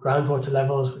groundwater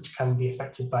levels, which can be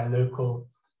affected by local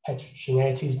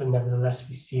heterogeneities, but nevertheless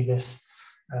we see this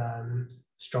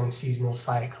strong seasonal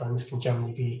cycle, and this can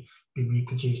generally be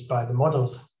reproduced by the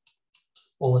models,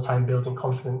 all the time building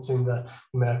confidence in the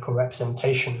numerical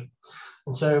representation.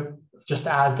 And so just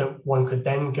to add that one could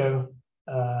then go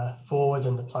forward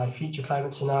and apply future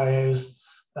climate scenarios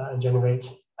and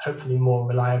generate hopefully more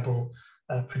reliable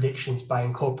predictions by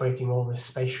incorporating all this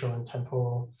spatial and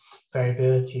temporal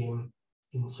variability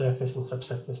in surface and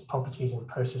subsurface properties and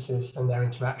processes and their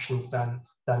interactions than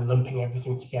lumping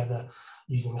everything together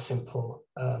using a simple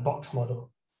box model.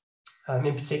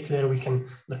 In particular, we can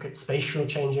look at spatial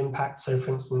change impact. So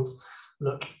for instance,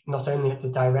 look not only at the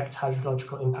direct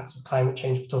hydrological impacts of climate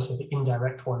change, but also the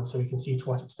indirect ones. So we can see to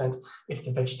what extent, if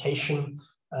the vegetation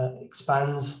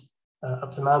expands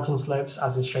up the mountain slopes,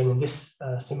 as is shown in this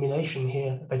simulation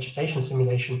here, a vegetation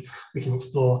simulation, we can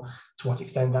explore to what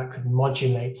extent that could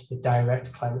modulate the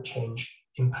direct climate change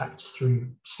impacts through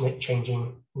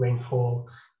changing rainfall,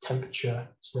 temperature,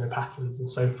 snow patterns, and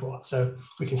so forth. So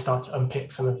we can start to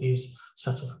unpick some of these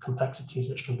subtle complexities,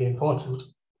 which can be important.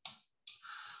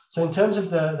 So in terms of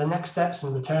the next steps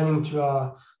and returning to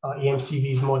our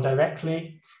EMCVs more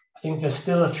directly, I think there's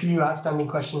still a few outstanding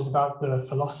questions about the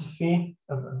philosophy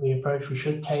of the approach we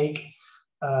should take.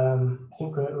 I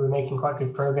think we're making quite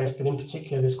good progress, but in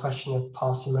particular, this question of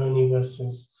parsimony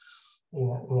versus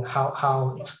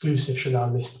how exclusive should our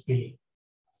list be.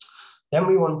 Then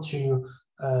we want to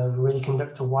really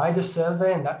conduct a wider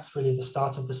survey, and that's really the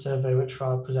start of the survey, which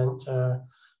I'll present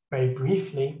very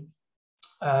briefly.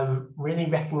 Really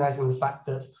recognizing the fact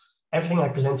that everything I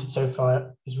presented so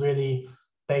far is really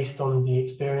based on the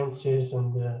experiences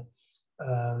and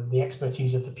the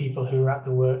expertise of the people who were at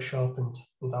the workshop, and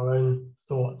our own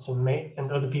thoughts,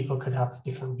 and other people could have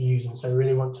different views. And so I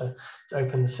really want to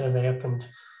open the survey up and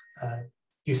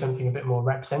do something a bit more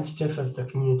representative of the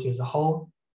community as a whole.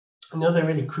 Another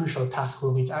really crucial task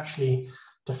will be to actually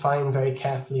define very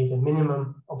carefully the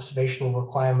minimum observational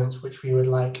requirements which we would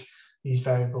like these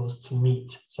variables to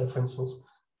meet. So for instance,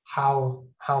 how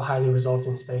highly resolved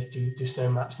in space do snow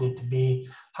maps need to be?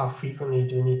 How frequently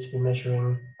do we need to be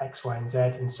measuring X, Y, and Z,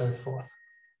 and so forth?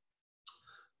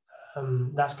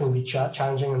 That's going to be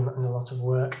challenging and a lot of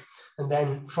work. And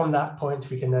then from that point,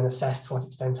 we can then assess to what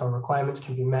extent our requirements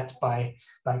can be met by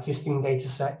existing data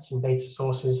sets and data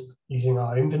sources using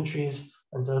our inventories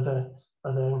and other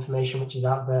information which is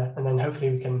out there. And then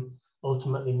hopefully we can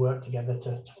ultimately work together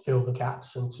to fill the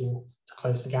gaps and to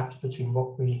close the gaps between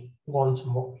what we want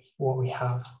and what we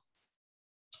have.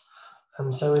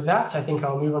 So with that, I think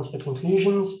I'll move on to the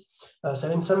conclusions. So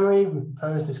in summary, we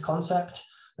propose this concept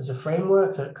as a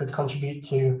framework that could contribute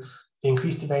to the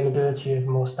increased availability of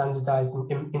more standardized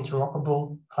and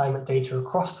interoperable climate data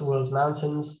across the world's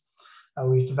mountains.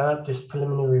 We've developed this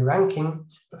preliminary ranking,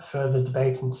 but further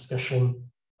debate and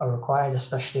discussion are required,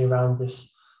 especially around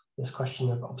this question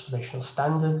of observational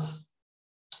standards,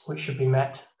 which should be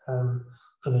met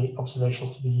for the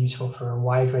observations to be useful for a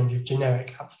wide range of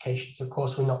generic applications. Of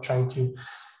course, we're not trying to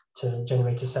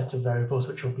generate a set of variables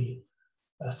which will be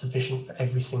sufficient for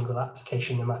every single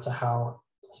application, no matter how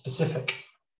specific.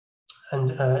 And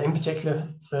in particular,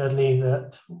 thirdly,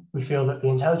 that we feel that the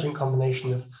intelligent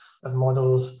combination of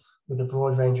models with a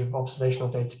broad range of observational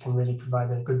data can really provide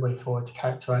a good way forward to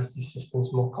characterize these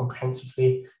systems more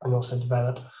comprehensively and also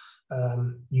develop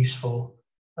useful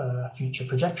future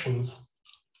projections.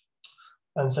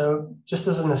 And so just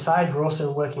as an aside, we're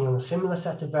also working on a similar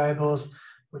set of variables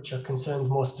which are concerned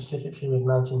more specifically with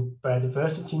mountain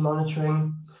biodiversity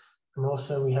monitoring. And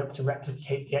also we hope to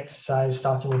replicate the exercise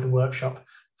starting with the workshop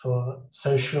for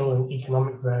social and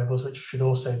economic variables, which should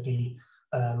also be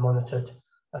monitored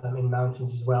in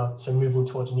mountains as well. So moving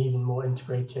towards an even more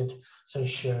integrated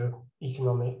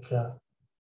socio-economic,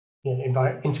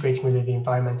 integrating really the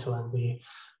environmental and the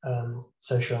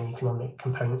social and economic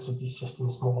components of these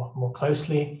systems more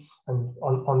closely. And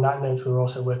on that note, we're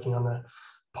also working on a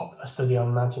study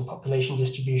on mountain population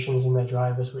distributions and their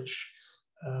drivers, which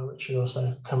which should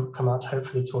also come out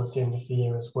hopefully towards the end of the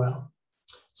year as well.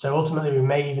 So ultimately, we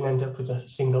may even end up with a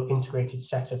single integrated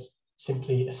set of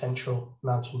simply essential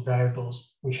mountain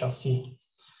variables. We shall see.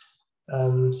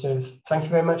 So thank you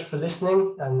very much for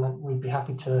listening, and we'd be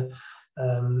happy to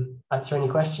answer any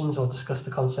questions or discuss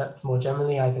the concept more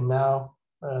generally, either now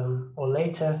or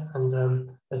later. And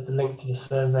there's the link to the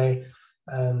survey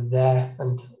there,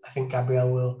 and I think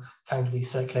Gabrielle will kindly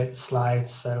circulate the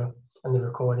slides and the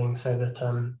recording so that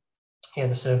yeah,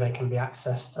 the survey can be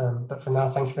accessed. But for now,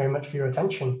 thank you very much for your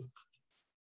attention.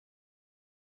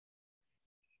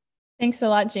 Thanks a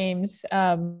lot, James.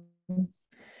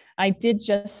 I did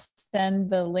just send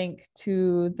the link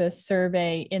to the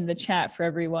survey in the chat for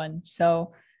everyone.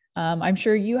 So I'm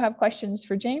sure you have questions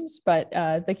for James, but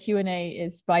the Q&A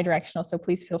is bidirectional, so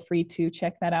please feel free to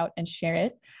check that out and share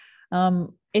it.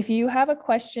 If you have a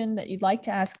question that you'd like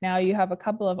to ask now, you have a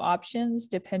couple of options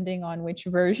depending on which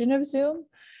version of Zoom.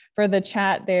 For the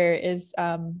chat, there is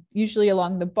usually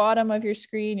along the bottom of your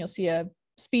screen, you'll see a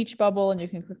speech bubble, and you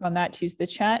can click on that to use the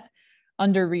chat.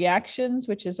 Under reactions,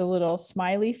 which is a little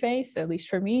smiley face, at least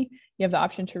for me, you have the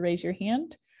option to raise your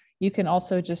hand. You can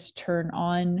also just turn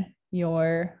on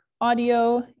your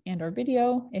audio and or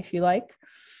video if you like.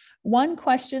 One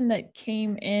question that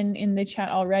came in the chat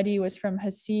already was from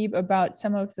Hasib about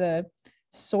some of the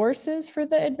sources for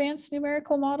the advanced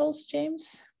numerical models,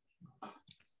 James.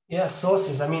 Yeah,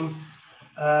 sources. I mean,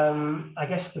 I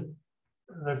guess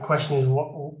the question is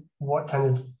what kind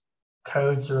of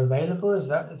codes are available? Is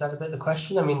that a bit the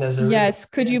question? I mean, there's a yes.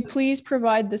 Could you please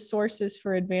provide the sources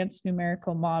for advanced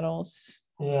numerical models?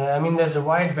 Yeah, I mean, there's a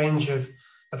wide range of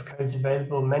codes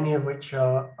available, many of which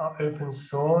are open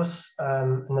source,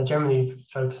 and they're generally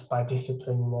focused by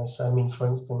discipline. You know, so I mean, for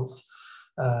instance,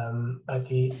 at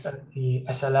the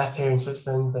SLF here in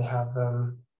Switzerland, they have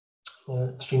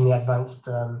extremely advanced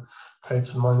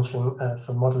codes for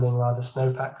modeling rather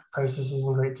snowpack processes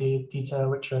in great detail,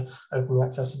 which are openly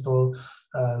accessible.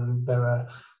 There are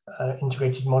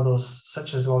integrated models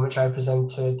such as the one which I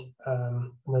presented.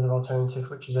 Another alternative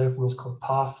which is open is called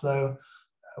PathFlow,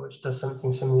 which does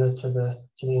something similar to the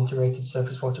integrated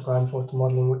surface water groundwater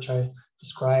modeling which I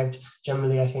described.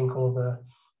 Generally, I think all the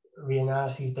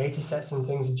reanalyses data sets and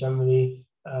things are generally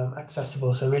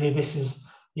accessible. So really, this is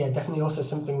definitely also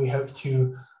something we hope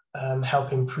to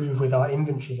help improve with our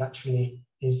inventories. Actually,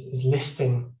 is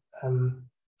listing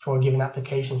for given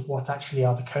applications what actually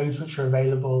are the codes which are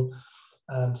available,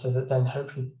 so that then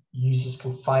hopefully users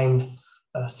can find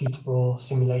suitable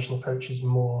simulation approaches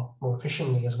more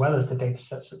efficiently, as well as the data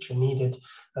sets which are needed.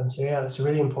 So yeah, that's a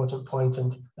really important point,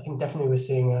 and I think definitely we're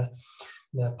seeing a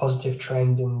positive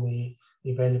trend in the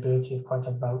availability of quite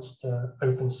advanced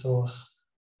open source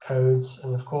codes.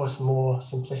 And of course, more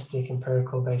simplistic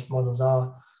empirical based models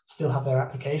still have their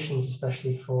applications,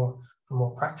 especially for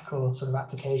more practical sort of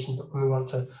applications. But when we want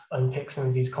to unpick some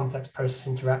of these complex process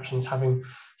interactions, having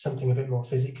something a bit more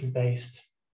physically based,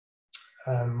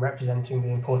 representing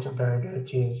the important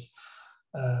variability is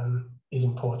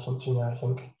important. You know, I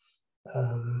think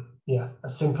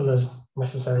as simple as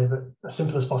necessary, but as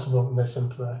simple as possible, but no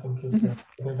simpler, I think is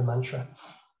the mantra.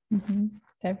 Mm-hmm.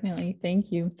 Definitely,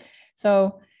 thank you.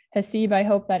 So Hasib, I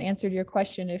hope that answered your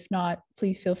question. If not,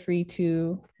 please feel free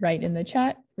to write in the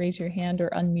chat, raise your hand or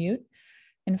unmute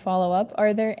and follow up.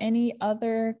 Are there any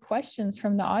other questions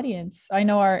from the audience? I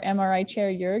know our MRI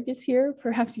chair, Jörg, is here.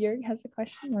 Perhaps Jörg has a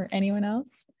question, or anyone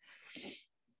else?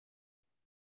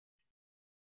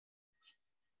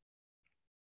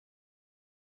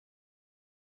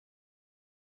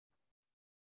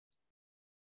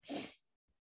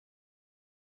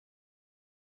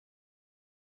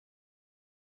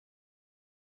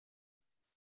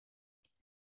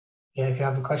 Yeah, if you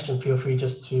have a question, feel free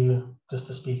just to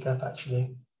speak up,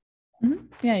 actually. Mm-hmm.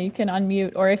 Yeah, you can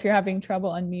unmute, or if you're having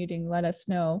trouble unmuting, let us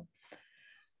know.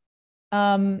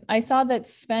 I saw that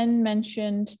Sven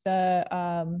mentioned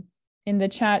in the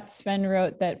chat, Sven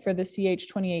wrote that for the CH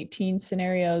 2018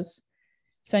 scenarios,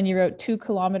 Sven, you wrote 2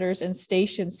 kilometers in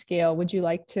station scale. Would you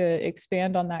like to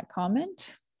expand on that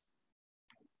comment?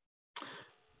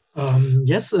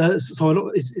 Yes,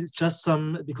 so it's just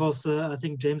because I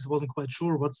think James wasn't quite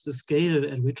sure what's the scale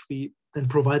at which we then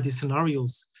provide these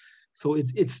scenarios. So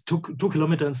it's 2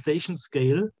 kilometer in station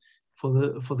scale for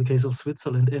the case of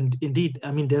Switzerland. And indeed,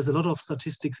 I mean, there's a lot of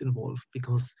statistics involved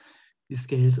because these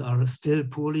scales are still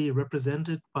poorly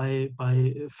represented by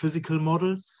physical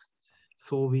models.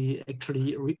 So we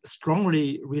actually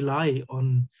strongly rely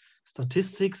on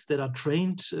statistics that are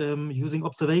trained using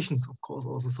observations, of course,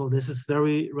 also. So this is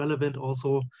very relevant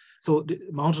also. So the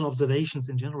mountain observations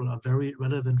in general are very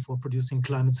relevant for producing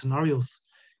climate scenarios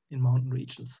in mountain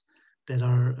regions. that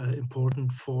are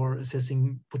important for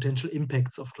assessing potential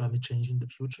impacts of climate change in the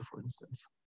future, for instance.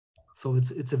 So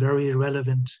it's a very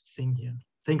relevant thing here.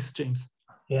 Thanks, James.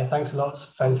 Yeah, thanks a lot,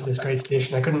 Sven, for this great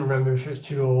addition. I couldn't remember if it was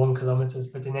 2 or 1 kilometers,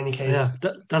 but in any case,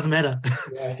 yeah, doesn't matter.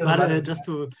 Yeah, it doesn't matter. Just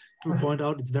to point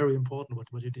out, it's very important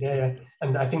what you did. Yeah,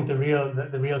 and I think the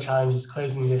real challenge is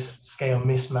closing this scale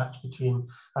mismatch between,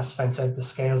 as Sven said, the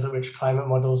scales at which climate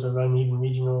models are run, even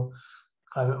regional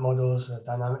climate models,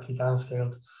 dynamically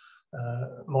downscaled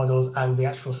models, and the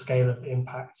actual scale of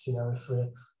impacts. You know, if we're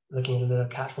looking at the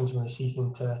catchment and we're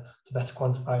seeking to better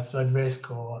quantify flood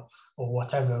risk or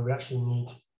whatever, we actually need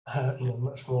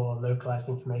much more localized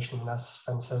information. And as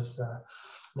Sven says,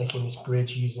 making this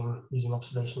bridge using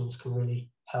observations can really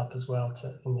help as well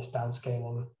in this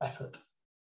downscaling effort.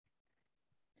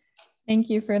 Thank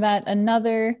you for that.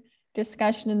 Another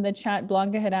discussion in the chat,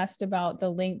 Blanca had asked about the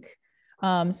link.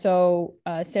 So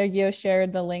Sergio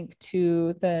shared the link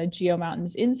to the GEO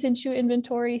Mountains in situ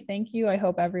inventory. Thank you. I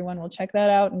hope everyone will check that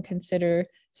out and consider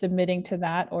submitting to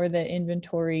that or the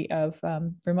inventory of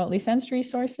remotely sensed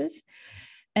resources.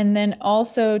 And then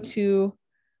also to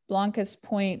Blanca's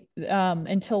point,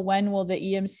 until when will the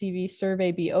EMCV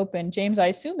survey be open? James, I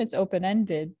assume it's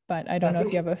open-ended, but I don't know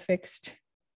if you have a fixed.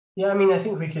 Yeah, I mean, I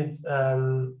think we can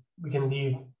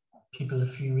leave people a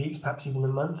few weeks, perhaps even a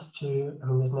month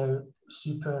there's no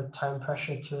super time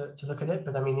pressure to look at it,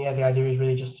 but I mean, yeah, the idea is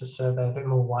really just to survey a bit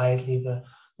more widely the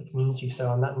community. So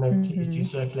on that note, please do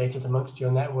circulate it amongst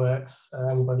your networks,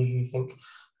 anybody who you think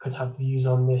could have views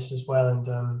on this as well, and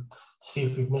to see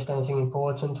if we've missed anything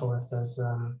important or if there's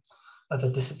other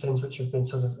disciplines which have been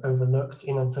sort of overlooked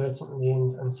inadvertently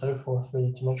and so forth,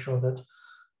 really to make sure that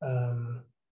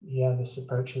this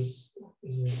approach is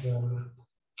as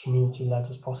community-led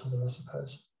as possible, I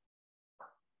suppose.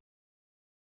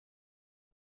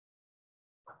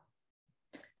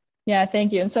 Yeah,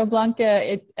 thank you. And so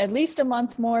Blanca, at least a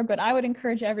month more, but I would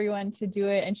encourage everyone to do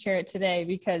it and share it today,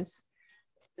 because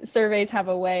surveys have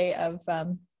a way of,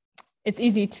 it's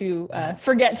easy to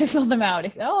forget to fill them out.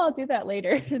 I'll do that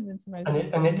later. It'll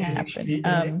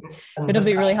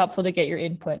be really helpful to get your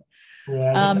input.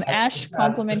 Yeah, Ash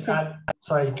complimented.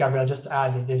 Sorry, Gabrielle, just to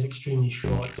add, it is extremely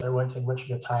short, so it won't take much of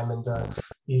your time. And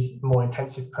these more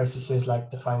intensive processes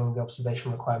like defining the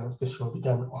observation requirements, this will be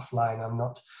done offline.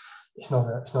 It's not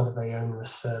a very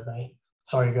onerous survey.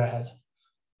 Sorry, go ahead.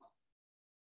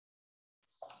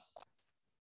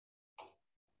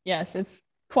 Yes, it's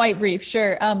quite brief,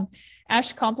 sure.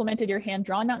 Ash complimented your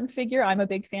hand-drawn mountain figure. I'm a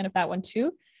big fan of that one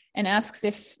too, and asks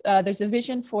if there's a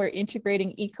vision for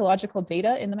integrating ecological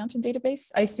data in the mountain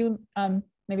database. I assume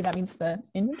maybe that means the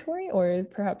inventory or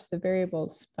perhaps the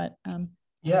variables, but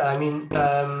yeah, I mean,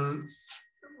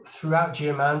 throughout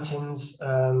GEO Mountains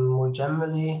more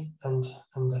generally, and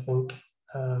I think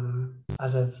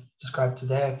as I've described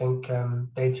today, I think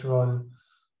data on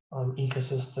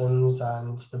ecosystems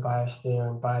and the biosphere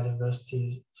and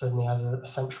biodiversity certainly has a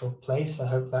central place. I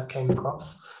hope that came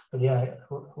across. But yeah,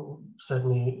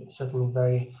 certainly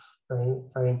very, very,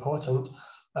 very important.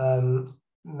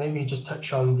 Maybe just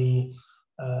touch on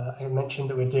I mentioned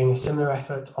that we're doing a similar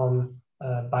effort on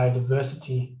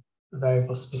biodiversity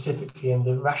variables specifically, and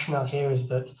the rationale here is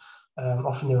that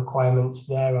often the requirements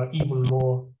there are even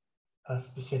more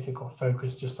specific or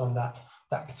focused just on that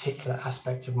particular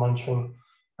aspect of monitoring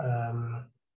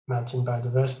mountain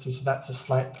biodiversity. So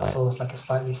that's almost like a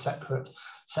slightly separate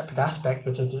aspect,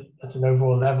 but at an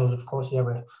overall level, of course, yeah,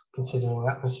 we're considering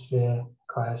atmosphere,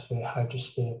 cryosphere,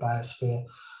 hydrosphere, biosphere,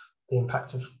 the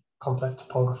impact of complex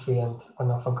topography and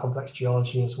often complex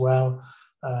geology as well,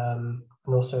 and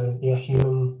also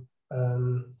human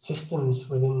systems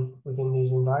within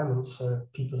these environments. So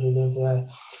people who live there,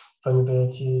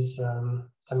 vulnerabilities,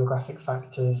 demographic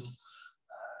factors,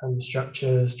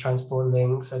 structures, transport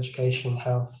links, education,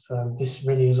 health. This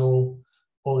really is all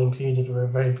included. We have a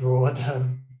very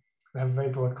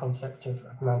broad concept of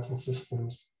mountain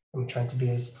systems, and we're trying to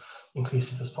be as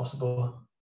inclusive as possible.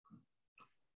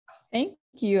 Thank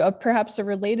you. Perhaps a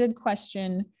related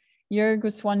question. Jörg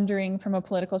was wondering, from a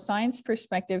political science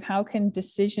perspective, how can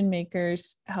decision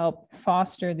makers help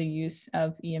foster the use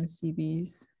of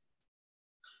EMCBs?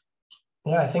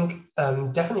 Yeah, I think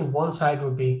definitely one side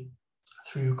would be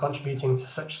through contributing to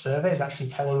such surveys, actually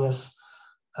telling us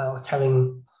or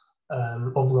telling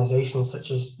organizations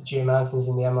such as GEO Mountains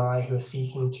and the MRI who are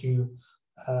seeking to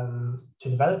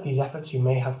develop these efforts, who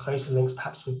may have closer links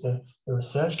perhaps with the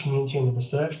research community and the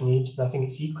research needs. But I think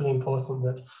it's equally important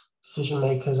that decision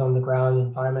makers on the ground,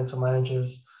 environmental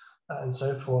managers and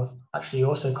so forth, actually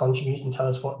also contribute and tell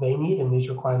us what they need, and these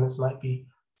requirements might be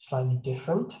slightly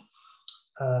different.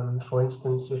 For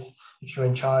instance, if you're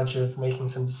in charge of making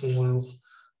some decisions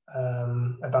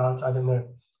about, I don't know,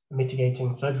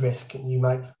 mitigating flood risk, you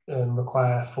might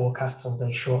require forecasts on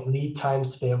very short lead times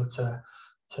to be able to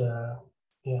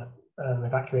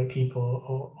evacuate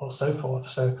people or so forth.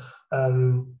 So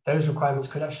those requirements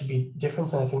could actually be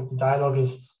different, and I think the dialogue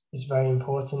is very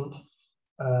important,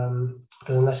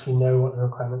 because unless we know what the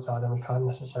requirements are, then we can't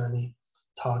necessarily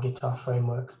target our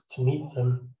framework to meet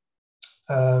them.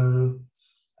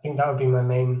 I think that would be my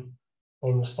main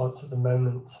response at the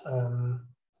moment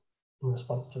in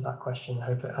response to that question. I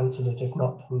hope it answered it. If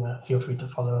not, then feel free to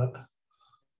follow up.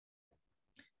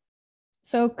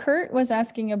 So Kurt was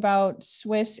asking about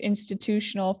Swiss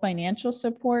institutional financial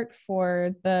support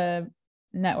for the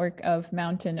network of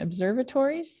mountain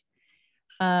observatories.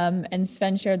 And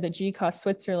Sven shared that GEO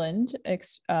Switzerland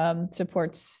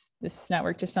supports this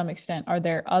network to some extent. Are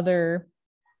there other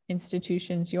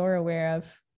institutions you're aware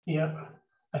of? Yeah,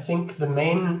 I think the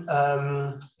main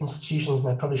institutions, and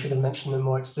I probably should have mentioned them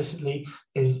more explicitly,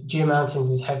 is GEO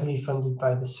Mountains is heavily funded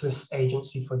by the Swiss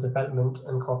Agency for Development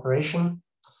and Cooperation,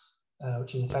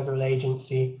 which is a federal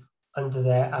agency under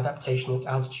their Adaptation at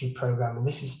Altitude program. And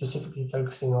this is specifically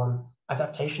focusing on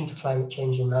adaptation to climate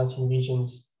change in mountain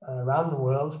regions around the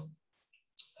world.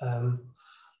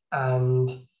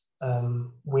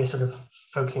 We're sort of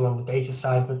focusing on the data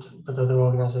side, but other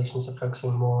organizations are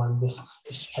focusing more on this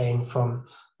chain from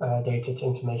data to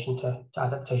information to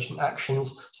adaptation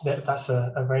actions. So that's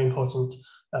a very important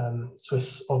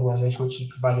Swiss organization which is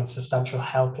providing substantial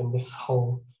help in this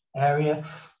whole area.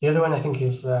 The other one I think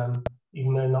is,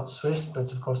 even though not Swiss,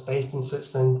 but of course based in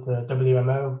Switzerland, the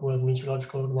WMO, World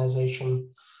Meteorological Organization,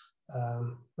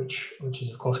 which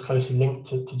is of course closely linked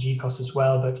to GECOS as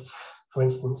well. But for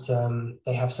instance,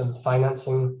 they have some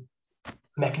financing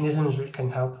mechanisms which can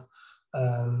help,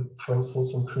 for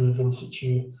instance, improve in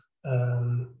situ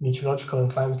meteorological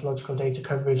and climatological data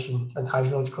coverage and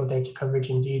hydrological data coverage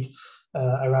indeed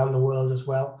around the world as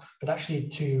well. But actually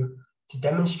to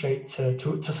demonstrate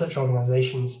to such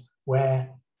organizations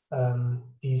where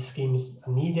these schemes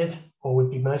are needed or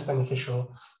would be most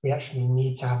beneficial, we actually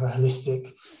need to have a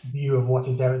holistic view of what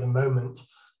is there at the moment,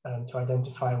 to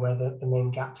identify where the main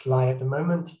gaps lie at the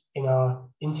moment. In our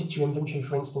in-situ inventory,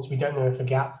 for instance, we don't know if a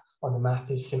gap on the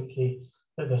map is simply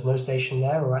that there's no station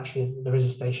there, or actually there is a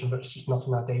station, but it's just not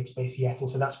in our database yet. And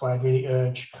so that's why I really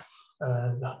urge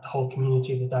the whole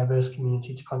community, the diverse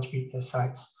community, to contribute their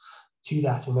sites to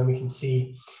that. And then we can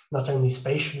see not only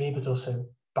spatially, but also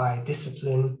by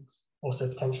discipline, also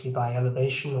potentially by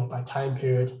elevation or by time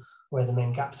period, where the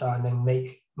main gaps are, and then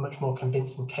make much more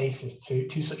convincing cases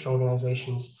to such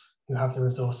organizations who have the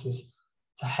resources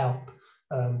to help.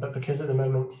 But because at the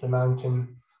moment the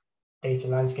mountain data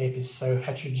landscape is so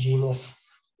heterogeneous,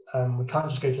 we can't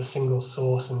just go to a single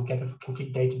source and get a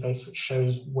complete database which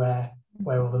shows where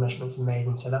all the measurements are made.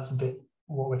 And so that's a bit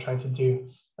what we're trying to do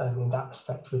in that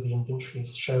respect with the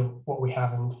inventories, show what we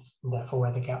have and therefore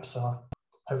where the gaps are,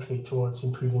 hopefully towards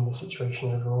improving the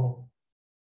situation overall.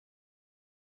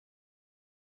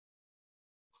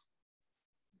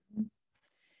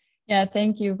 Yeah,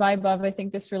 thank you, Vaibhav. I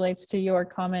think this relates to your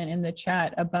comment in the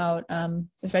chat about,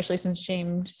 especially since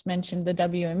James mentioned the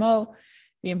WMO,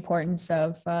 the importance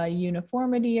of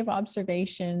uniformity of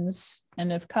observations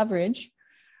and of coverage.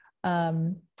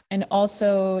 And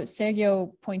also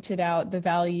Sergio pointed out the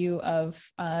value of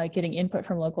getting input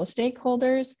from local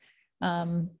stakeholders.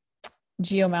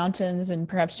 GEO Mountains, and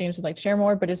perhaps James would like to share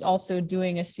more, but is also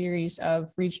doing a series of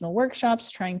regional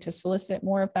workshops trying to solicit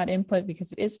more of that input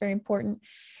because it is very important.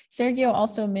 Sergio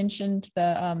also mentioned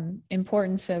the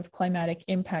importance of climatic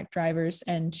impact drivers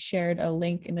and shared a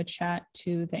link in the chat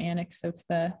to the annex of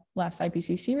the last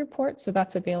IPCC report. So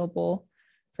that's available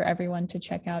for everyone to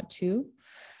check out too.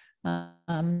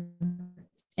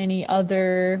 Any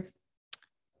other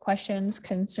questions,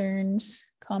 concerns,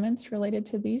 comments related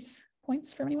to these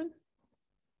points from anyone?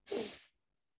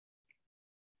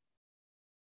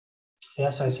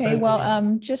 Yes, I okay,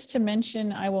 well, just to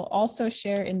mention, I will also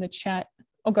share in the chat.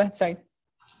 Oh, go ahead, sorry.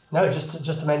 No, just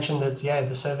to mention that, yeah,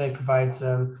 the survey provides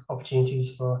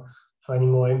opportunities for any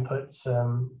more inputs,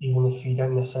 even if you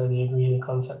don't necessarily agree the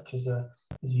concept is a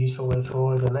useful way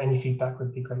forward, and any feedback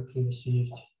would be gratefully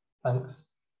received. Thanks.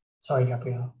 Sorry,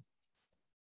 Gabrielle.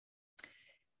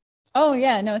 Oh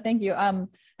yeah, no, thank you.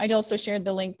 I'd also shared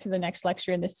the link to the next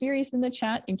lecture in the series in the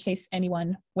chat in case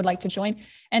anyone would like to join.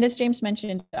 And as James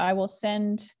mentioned, I will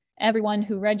send everyone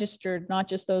who registered, not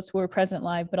just those who were present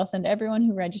live, but I'll send everyone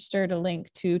who registered a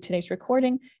link to today's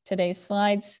recording, today's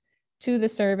slides, to the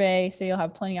survey. So you'll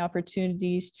have plenty of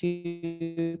opportunities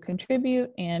to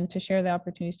contribute and to share the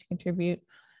opportunities to contribute.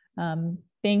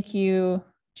 Thank you,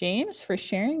 James, for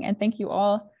sharing, and thank you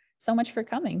all so much for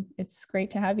coming. It's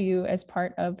great to have you as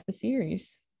part of the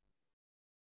series.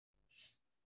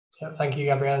 Yeah, thank you,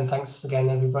 Gabrielle, and thanks again,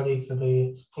 everybody, for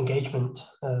the engagement.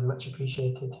 Much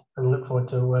appreciated, and look forward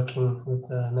to working with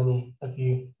many of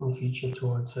you in the future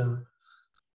towards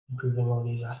improving all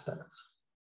these aspects.